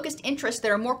have focused interests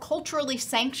that are more culturally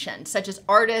sanctioned, such as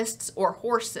artists or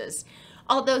horses,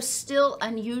 although still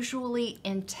unusually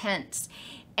intense.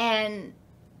 And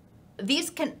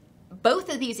both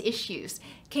of these issues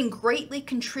can greatly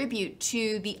contribute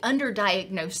to the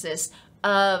underdiagnosis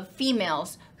of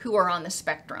females who are on the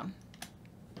spectrum.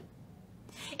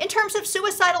 In terms of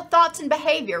suicidal thoughts and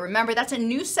behavior, remember that's a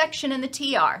new section in the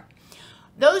TR.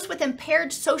 Those with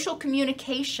impaired social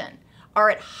communication are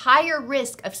at higher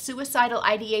risk of suicidal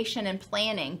ideation and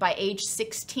planning by age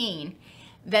 16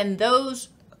 than those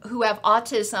who have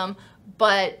autism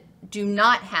but do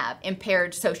not have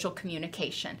impaired social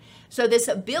communication. So this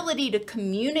ability to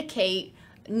communicate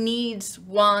needs,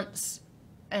 wants,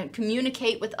 and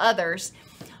communicate with others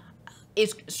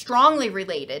is strongly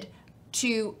related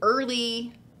to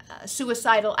early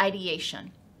suicidal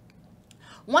ideation.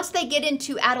 Once they get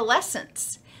into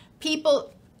adolescence,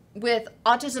 people with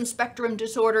autism spectrum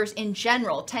disorders in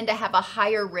general tend to have a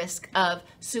higher risk of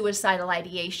suicidal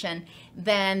ideation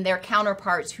than their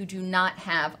counterparts who do not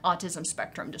have autism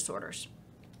spectrum disorders.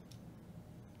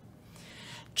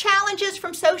 Challenges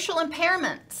from social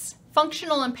impairments,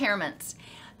 functional impairments.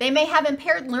 They may have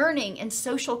impaired learning in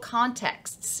social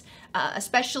contexts,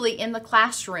 especially in the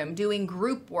classroom, doing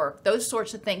group work. Those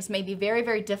sorts of things may be very,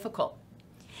 very difficult.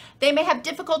 They may have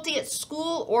difficulty at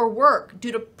school or work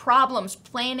due to problems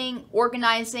planning,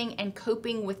 organizing, and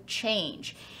coping with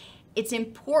change. It's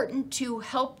important to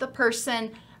help the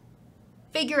person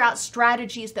figure out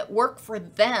strategies that work for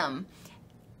them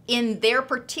in their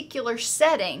particular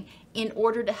setting in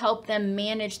order to help them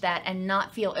manage that and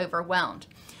not feel overwhelmed.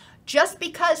 Just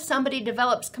because somebody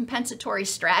develops compensatory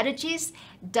strategies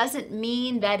doesn't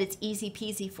mean that it's easy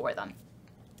peasy for them.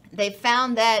 They've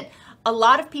found that a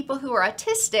lot of people who are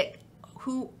autistic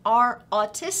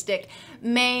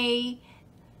may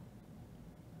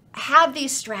have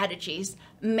these strategies,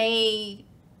 may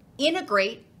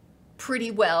integrate pretty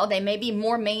well. They may be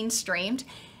more mainstreamed.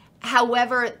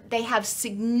 However, they have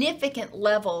significant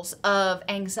levels of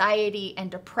anxiety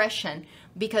and depression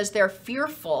because they're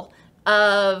fearful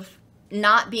of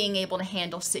not being able to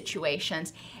handle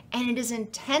situations. And it is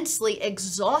intensely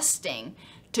exhausting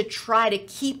to try to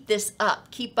keep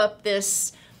up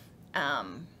this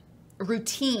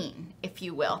routine, if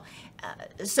you will.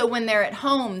 So when they're at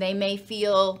home, they may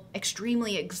feel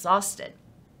extremely exhausted.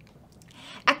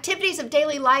 Activities of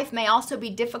daily life may also be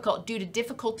difficult due to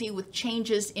difficulty with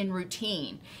changes in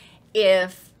routine.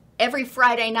 If every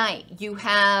Friday night you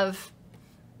have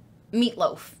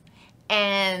meatloaf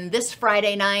and this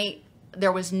Friday night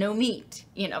there was no meat,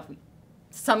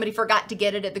 somebody forgot to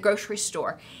get it at the grocery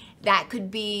store, that could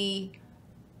be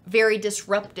very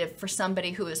disruptive for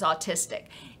somebody who is autistic.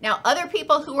 Now, other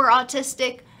people who are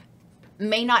autistic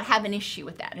may not have an issue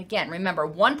with that. Again, remember,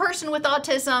 one person with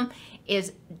autism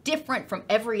is different from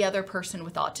every other person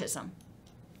with autism.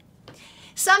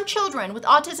 Some children with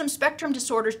autism spectrum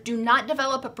disorders do not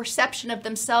develop a perception of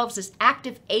themselves as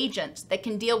active agents that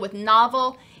can deal with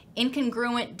novel,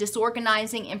 incongruent,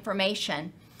 disorganizing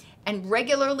information and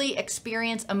regularly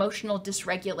experience emotional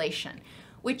dysregulation,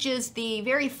 which is the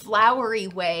very flowery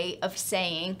way of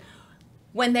saying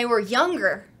when they were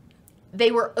younger,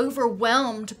 they were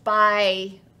overwhelmed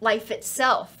by life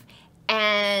itself,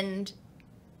 and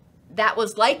that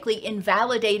was likely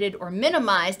invalidated or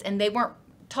minimized, and they weren't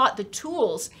taught the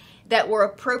tools that were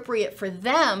appropriate for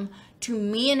them to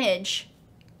manage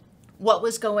what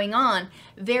was going on.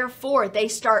 Therefore, they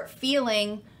start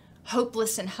feeling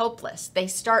hopeless and helpless. They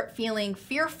start feeling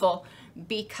fearful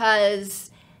because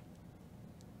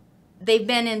they've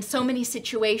been in so many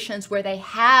situations where they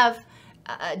have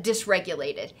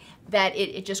dysregulated that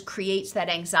it just creates that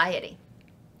anxiety.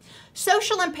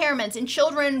 Social impairments in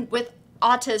children with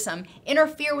autism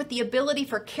interfere with the ability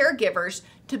for caregivers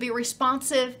to be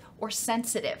responsive or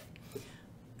sensitive.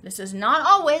 This is not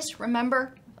always,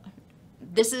 remember,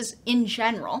 this is in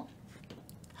general,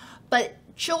 but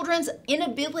children's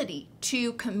inability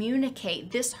to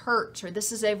communicate, this hurts or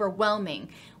this is overwhelming,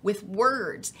 with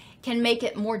words can make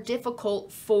it more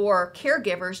difficult for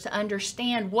caregivers to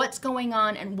understand what's going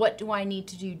on and what do I need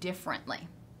to do differently.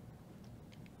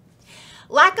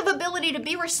 Lack of ability to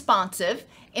be responsive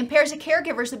impairs a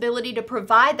caregiver's ability to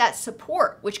provide that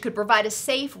support, which could provide a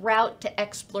safe route to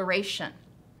exploration.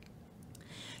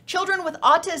 Children with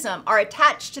autism are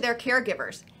attached to their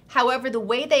caregivers. However, the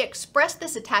way they express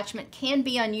this attachment can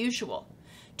be unusual.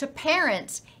 To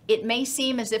parents, it may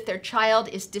seem as if their child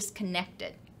is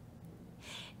disconnected.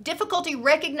 Difficulty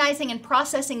recognizing and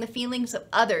processing the feelings of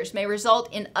others may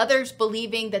result in others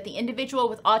believing that the individual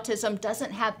with autism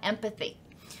doesn't have empathy.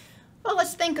 Well,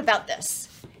 let's think about this.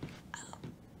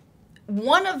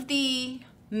 One of the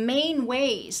main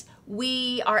ways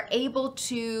we are able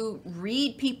to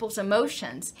read people's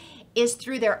emotions is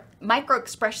through their micro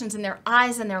expressions in their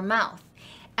eyes and their mouth.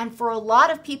 And for a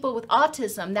lot of people with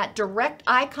autism, that direct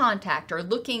eye contact or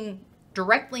looking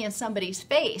directly in somebody's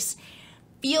face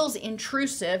feels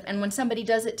intrusive. And when somebody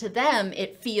does it to them,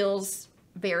 it feels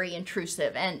very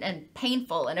intrusive and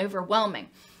painful and overwhelming.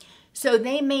 So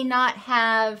they may not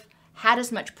have had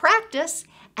as much practice,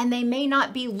 and they may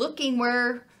not be looking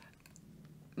where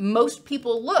most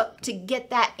people look to get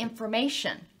that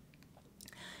information.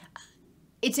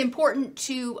 It's important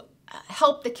to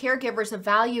help the caregivers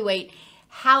evaluate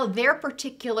how their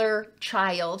particular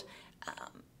child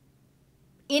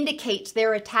indicates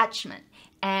their attachment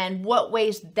and what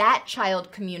ways that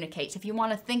child communicates. If you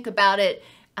want to think about it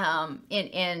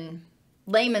in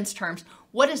layman's terms,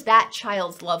 what is that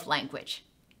child's love language?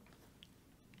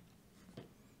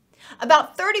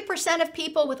 About 30% of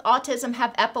people with autism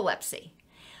have epilepsy.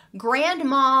 Grand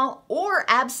mal or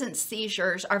absence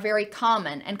seizures are very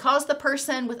common and cause the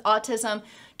person with autism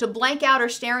to blank out or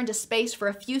stare into space for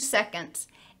a few seconds,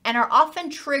 and are often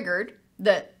triggered.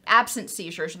 The absence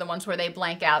seizures are the ones where they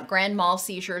blank out. Grand mal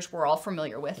seizures we're all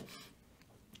familiar with.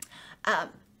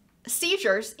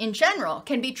 Seizures in general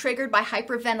can be triggered by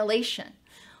hyperventilation.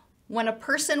 When a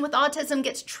person with autism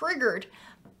gets triggered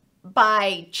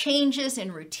by changes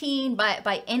in routine,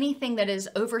 by anything that is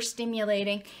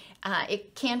overstimulating,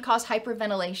 it can cause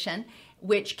hyperventilation,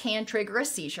 which can trigger a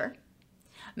seizure.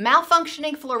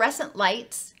 Malfunctioning fluorescent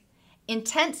lights,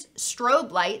 intense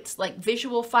strobe lights like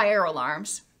visual fire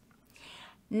alarms,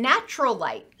 natural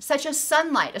light, such as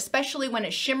sunlight, especially when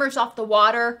it shimmers off the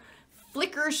water,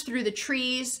 flickers through the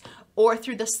trees, or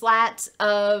through the slats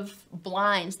of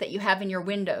blinds that you have in your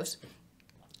windows.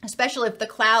 Especially if the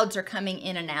clouds are coming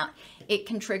in and out, it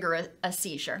can trigger a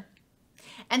seizure.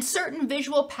 And certain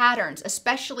visual patterns,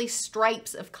 especially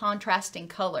stripes of contrasting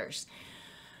colors.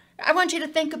 I want you to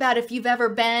think about if you've ever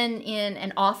been in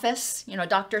an office, a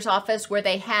doctor's office, where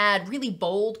they had really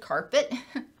bold carpet.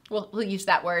 We'll use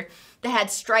that word. They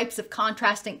had stripes of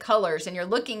contrasting colors, and you're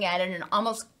looking at it and it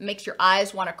almost makes your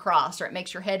eyes want to cross, or it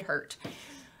makes your head hurt.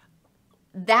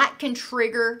 That can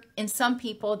trigger, in some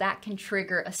people, that can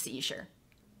trigger a seizure.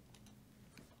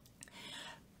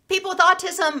 People with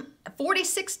autism,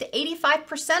 46 to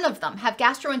 85% of them have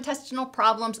gastrointestinal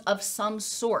problems of some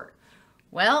sort.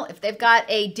 Well, if they've got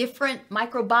a different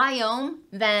microbiome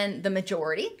than the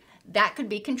majority, that could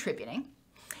be contributing.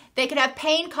 They could have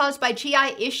pain caused by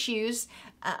GI issues.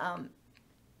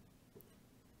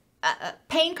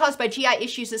 Pain caused by GI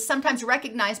issues is sometimes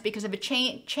recognized because of a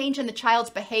change in the child's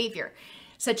behavior,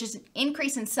 such as an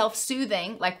increase in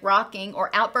self-soothing, like rocking, or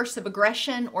outbursts of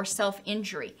aggression or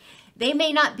self-injury. They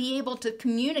may not be able to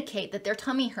communicate that their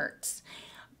tummy hurts.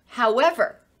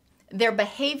 However, their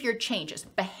behavior changes.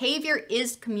 Behavior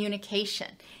is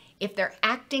communication. If they're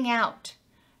acting out,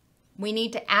 we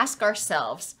need to ask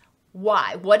ourselves,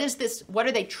 why? What is this? What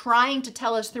are they trying to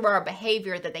tell us through our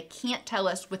behavior that they can't tell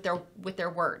us with their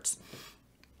words?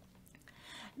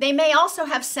 They may also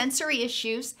have sensory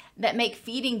issues that make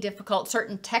feeding difficult.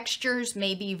 Certain textures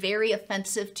may be very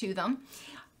offensive to them.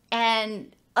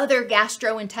 And other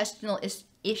gastrointestinal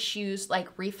issues like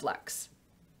reflux.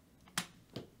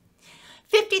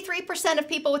 53% of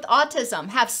people with autism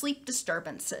have sleep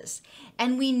disturbances,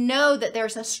 and we know that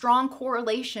there's a strong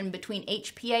correlation between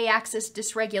HPA axis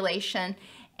dysregulation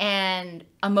and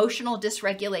emotional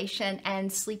dysregulation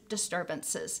and sleep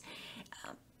disturbances.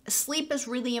 Sleep is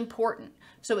really important,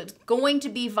 so it's going to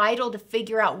be vital to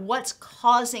figure out what's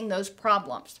causing those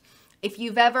problems. If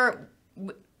you've ever,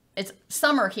 it's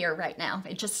summer here right now,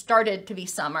 it just started to be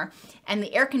summer, and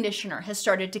the air conditioner has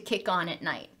started to kick on at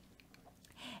night.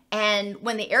 And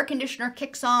when the air conditioner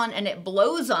kicks on and it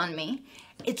blows on me,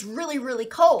 it's really, really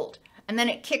cold. And then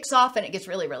it kicks off and it gets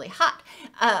really, really hot.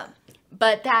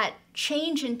 But that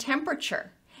change in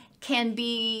temperature can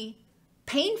be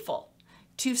painful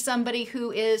to somebody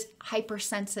who is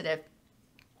hypersensitive.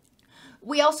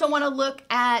 We also want to look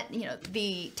at,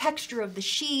 the texture of the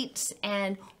sheets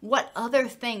and what other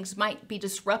things might be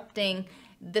disrupting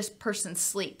this person's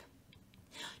sleep.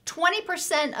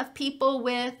 20% of people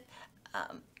with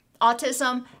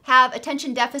autism have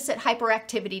attention deficit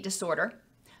hyperactivity disorder.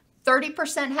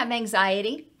 30% have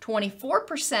anxiety.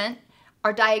 24%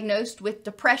 are diagnosed with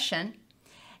depression.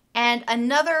 And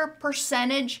another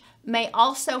percentage may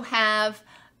also have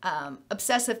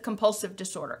obsessive compulsive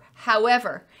disorder.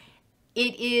 However,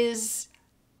 it is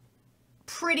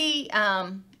pretty,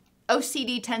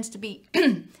 OCD tends to be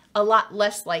a lot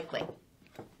less likely.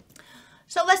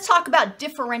 So let's talk about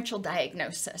differential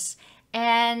diagnosis.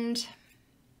 And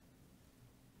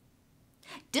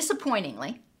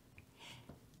Disappointingly,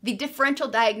 the differential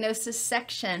diagnosis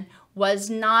section was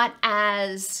not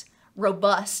as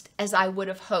robust as I would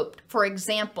have hoped. For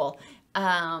example,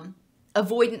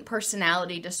 avoidant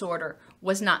personality disorder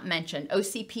was not mentioned.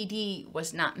 OCPD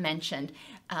was not mentioned.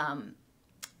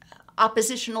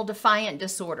 Oppositional defiant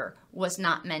disorder was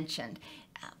not mentioned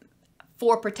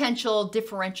for potential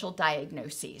differential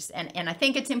diagnoses. And I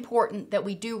think it's important that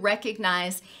we do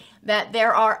recognize that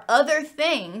there are other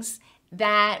things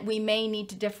that we may need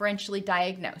to differentially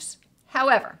diagnose.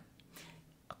 However,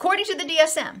 according to the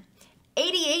DSM,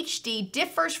 ADHD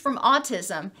differs from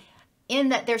autism in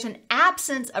that there's an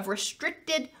absence of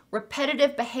restricted,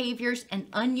 repetitive behaviors and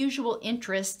unusual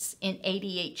interests in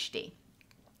ADHD.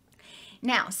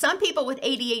 Now, some people with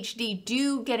ADHD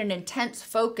do get an intense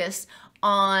focus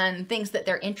on things that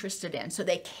they're interested in. So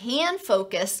they can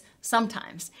focus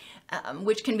sometimes,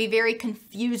 which can be very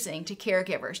confusing to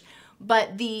caregivers.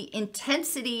 But the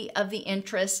intensity of the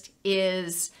interest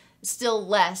is still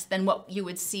less than what you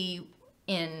would see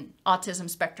in autism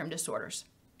spectrum disorders.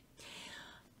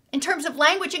 In terms of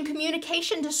language and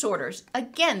communication disorders,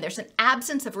 again, there's an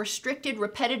absence of restricted,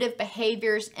 repetitive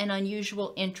behaviors and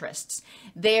unusual interests.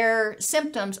 Their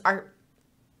symptoms are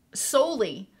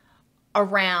solely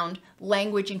around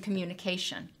language and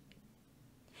communication.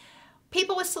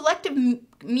 People with selective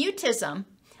mutism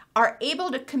are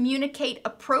able to communicate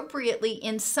appropriately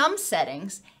in some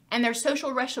settings, and their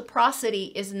social reciprocity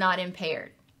is not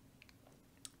impaired.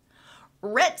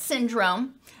 Rett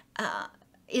syndrome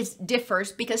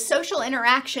differs because social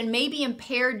interaction may be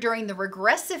impaired during the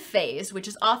regressive phase, which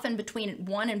is often between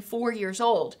 1 and 4 years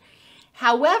old.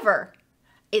 However,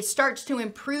 it starts to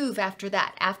improve after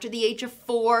that. After the age of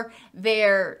 4,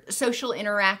 their social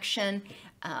interaction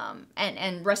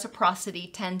and reciprocity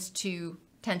tends to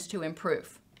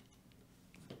improve.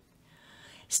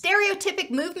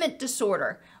 Stereotypic movement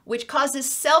disorder, which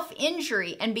causes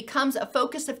self-injury and becomes a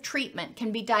focus of treatment,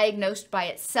 can be diagnosed by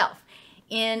itself.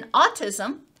 In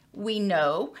autism, we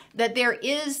know that there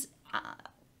is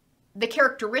the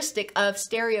characteristic of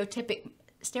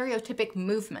stereotypic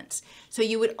movements. So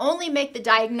you would only make the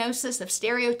diagnosis of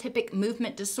stereotypic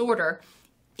movement disorder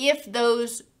if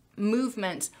those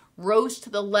movements rose to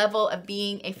the level of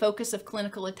being a focus of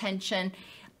clinical attention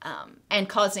and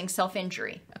causing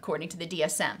self-injury, according to the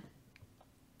DSM.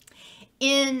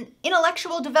 In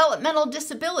intellectual developmental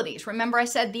disabilities, remember I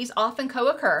said these often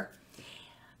co-occur,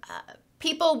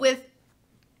 people with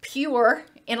pure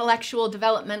intellectual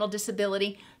developmental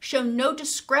disability show no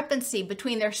discrepancy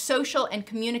between their social and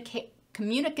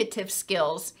communicative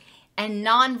skills and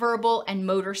nonverbal and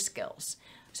motor skills.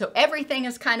 So everything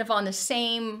is kind of on the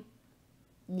same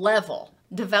level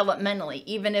developmentally,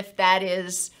 even if that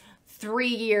is 3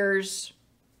 years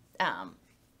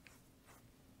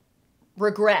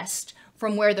regressed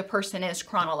from where the person is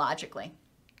chronologically.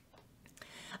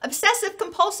 Obsessive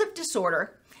compulsive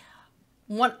disorder,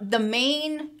 the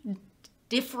main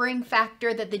differing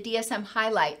factor that the DSM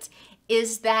highlights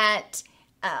is that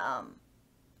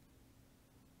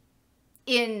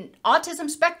in autism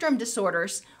spectrum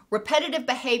disorders, repetitive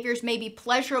behaviors may be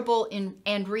pleasurable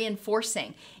and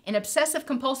reinforcing. In obsessive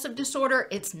compulsive disorder,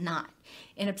 it's not.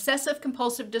 In obsessive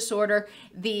compulsive disorder,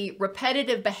 the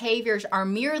repetitive behaviors are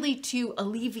merely to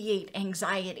alleviate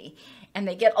anxiety, and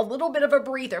they get a little bit of a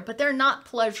breather, but they're not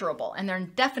pleasurable, and they're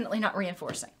definitely not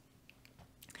reinforcing.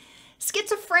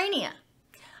 Schizophrenia.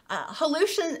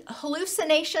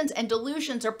 Hallucinations and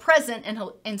delusions are present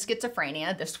in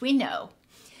schizophrenia, this we know.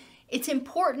 It's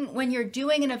important when you're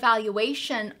doing an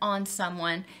evaluation on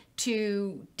someone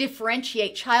to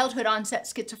differentiate childhood onset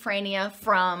schizophrenia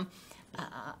from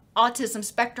autism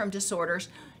spectrum disorders,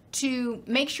 to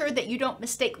make sure that you don't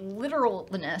mistake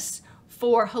literalness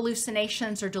for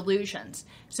hallucinations or delusions.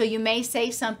 So you may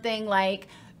say something like,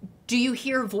 "Do you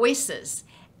hear voices?"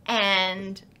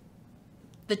 And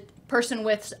the person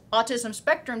with autism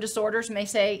spectrum disorders may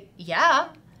say, "Yeah."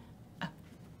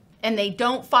 And they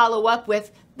don't follow up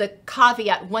with the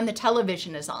caveat, "when the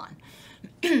television is on."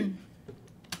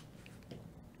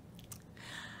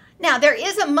 Now, there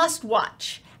is a must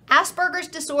watch. Asperger's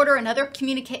disorder and other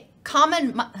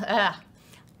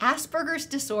Asperger's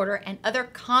disorder and other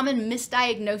common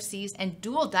misdiagnoses and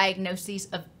dual diagnoses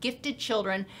of gifted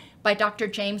children by Dr.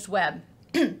 James Webb.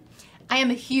 I am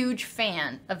a huge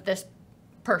fan of this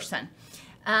person.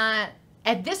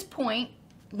 At this point,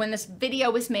 when this video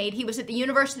was made, he was at the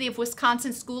University of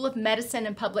Wisconsin School of Medicine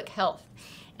and Public Health.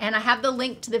 And I have the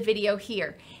link to the video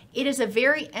here. It is a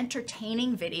very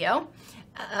entertaining video.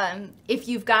 If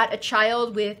you've got a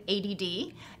child with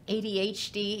ADD,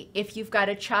 ADHD, if you've got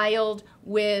a child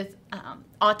with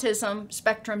autism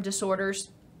spectrum disorders,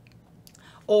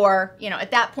 Or,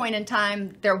 at that point in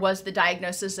time, there was the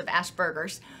diagnosis of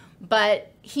Asperger's.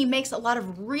 But he makes a lot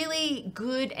of really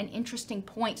good and interesting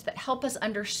points that help us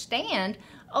understand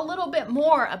a little bit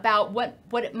more about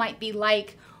what it might be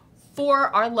like for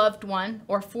our loved one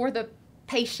or for the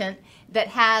patient that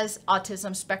has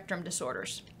autism spectrum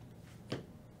disorders.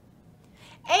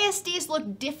 ASDs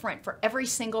look different for every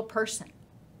single person.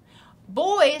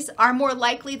 Boys are more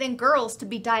likely than girls to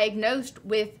be diagnosed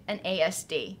with an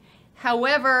ASD.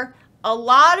 However, a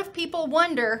lot of people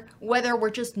wonder whether we're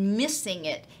just missing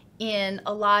it in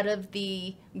a lot of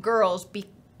the girls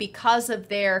because of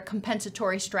their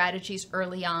compensatory strategies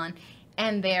early on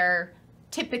and their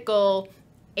typical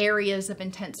areas of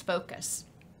intense focus.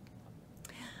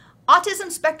 Autism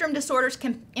spectrum disorders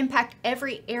can impact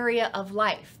every area of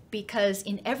life because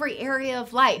in every area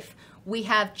of life we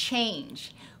have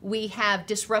change, we have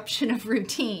disruption of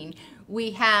routine,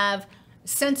 we have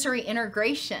sensory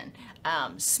integration,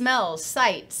 smells,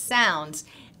 sights, sounds.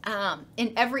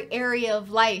 In every area of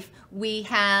life, we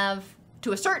have,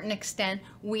 to a certain extent,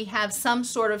 we have some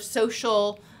sort of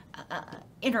social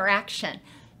interaction,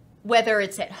 whether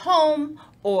it's at home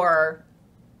or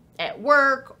at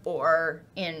work or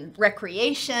in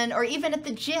recreation or even at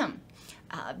the gym.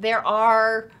 There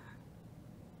are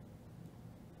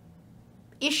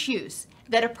issues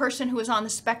that a person who is on the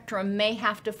spectrum may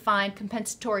have to find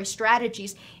compensatory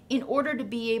strategies in order to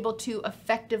be able to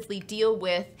effectively deal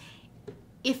with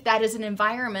if that is an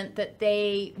environment that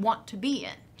they want to be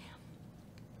in.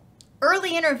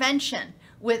 Early intervention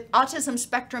with autism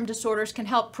spectrum disorders can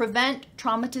help prevent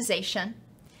traumatization,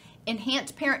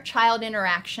 enhance parent-child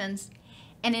interactions,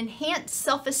 and enhance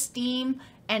self-esteem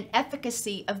and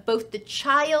efficacy of both the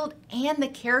child and the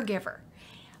caregiver.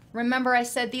 Remember, I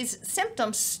said these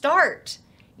symptoms start,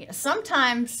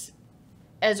 sometimes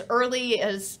as early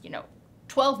as,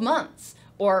 12 months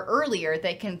or earlier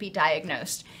they can be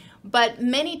diagnosed. But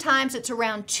many times it's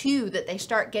around 2 that they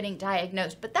start getting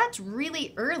diagnosed. But that's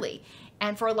really early.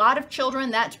 And for a lot of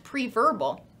children, that's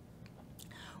pre-verbal,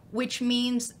 which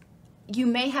means you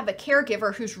may have a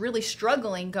caregiver who's really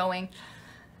struggling going,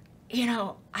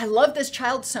 I love this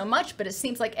child so much, but it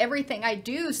seems like everything I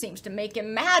do seems to make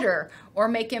him madder or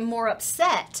make him more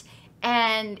upset.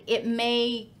 And it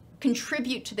may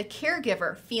contribute to the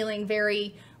caregiver feeling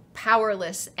very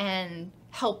powerless and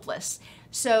helpless.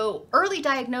 So early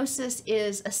diagnosis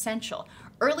is essential.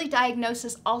 Early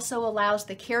diagnosis also allows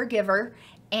the caregiver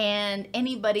and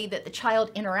anybody that the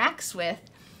child interacts with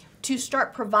to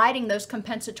start providing those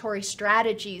compensatory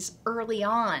strategies early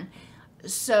on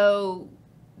so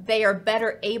they are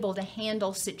better able to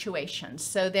handle situations.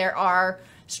 So there are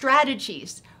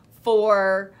strategies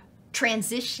for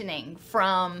transitioning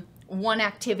from one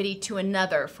activity to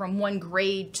another, from one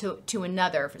grade to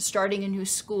another, starting a new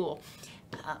school.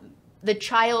 The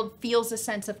child feels a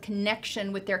sense of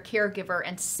connection with their caregiver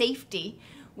and safety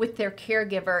with their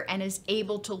caregiver and is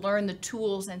able to learn the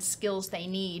tools and skills they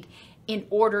need in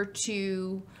order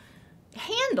to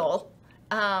handle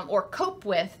or cope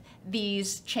with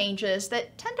these changes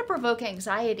that tend to provoke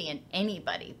anxiety in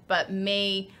anybody, but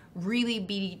may really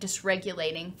be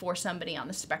dysregulating for somebody on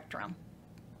the spectrum.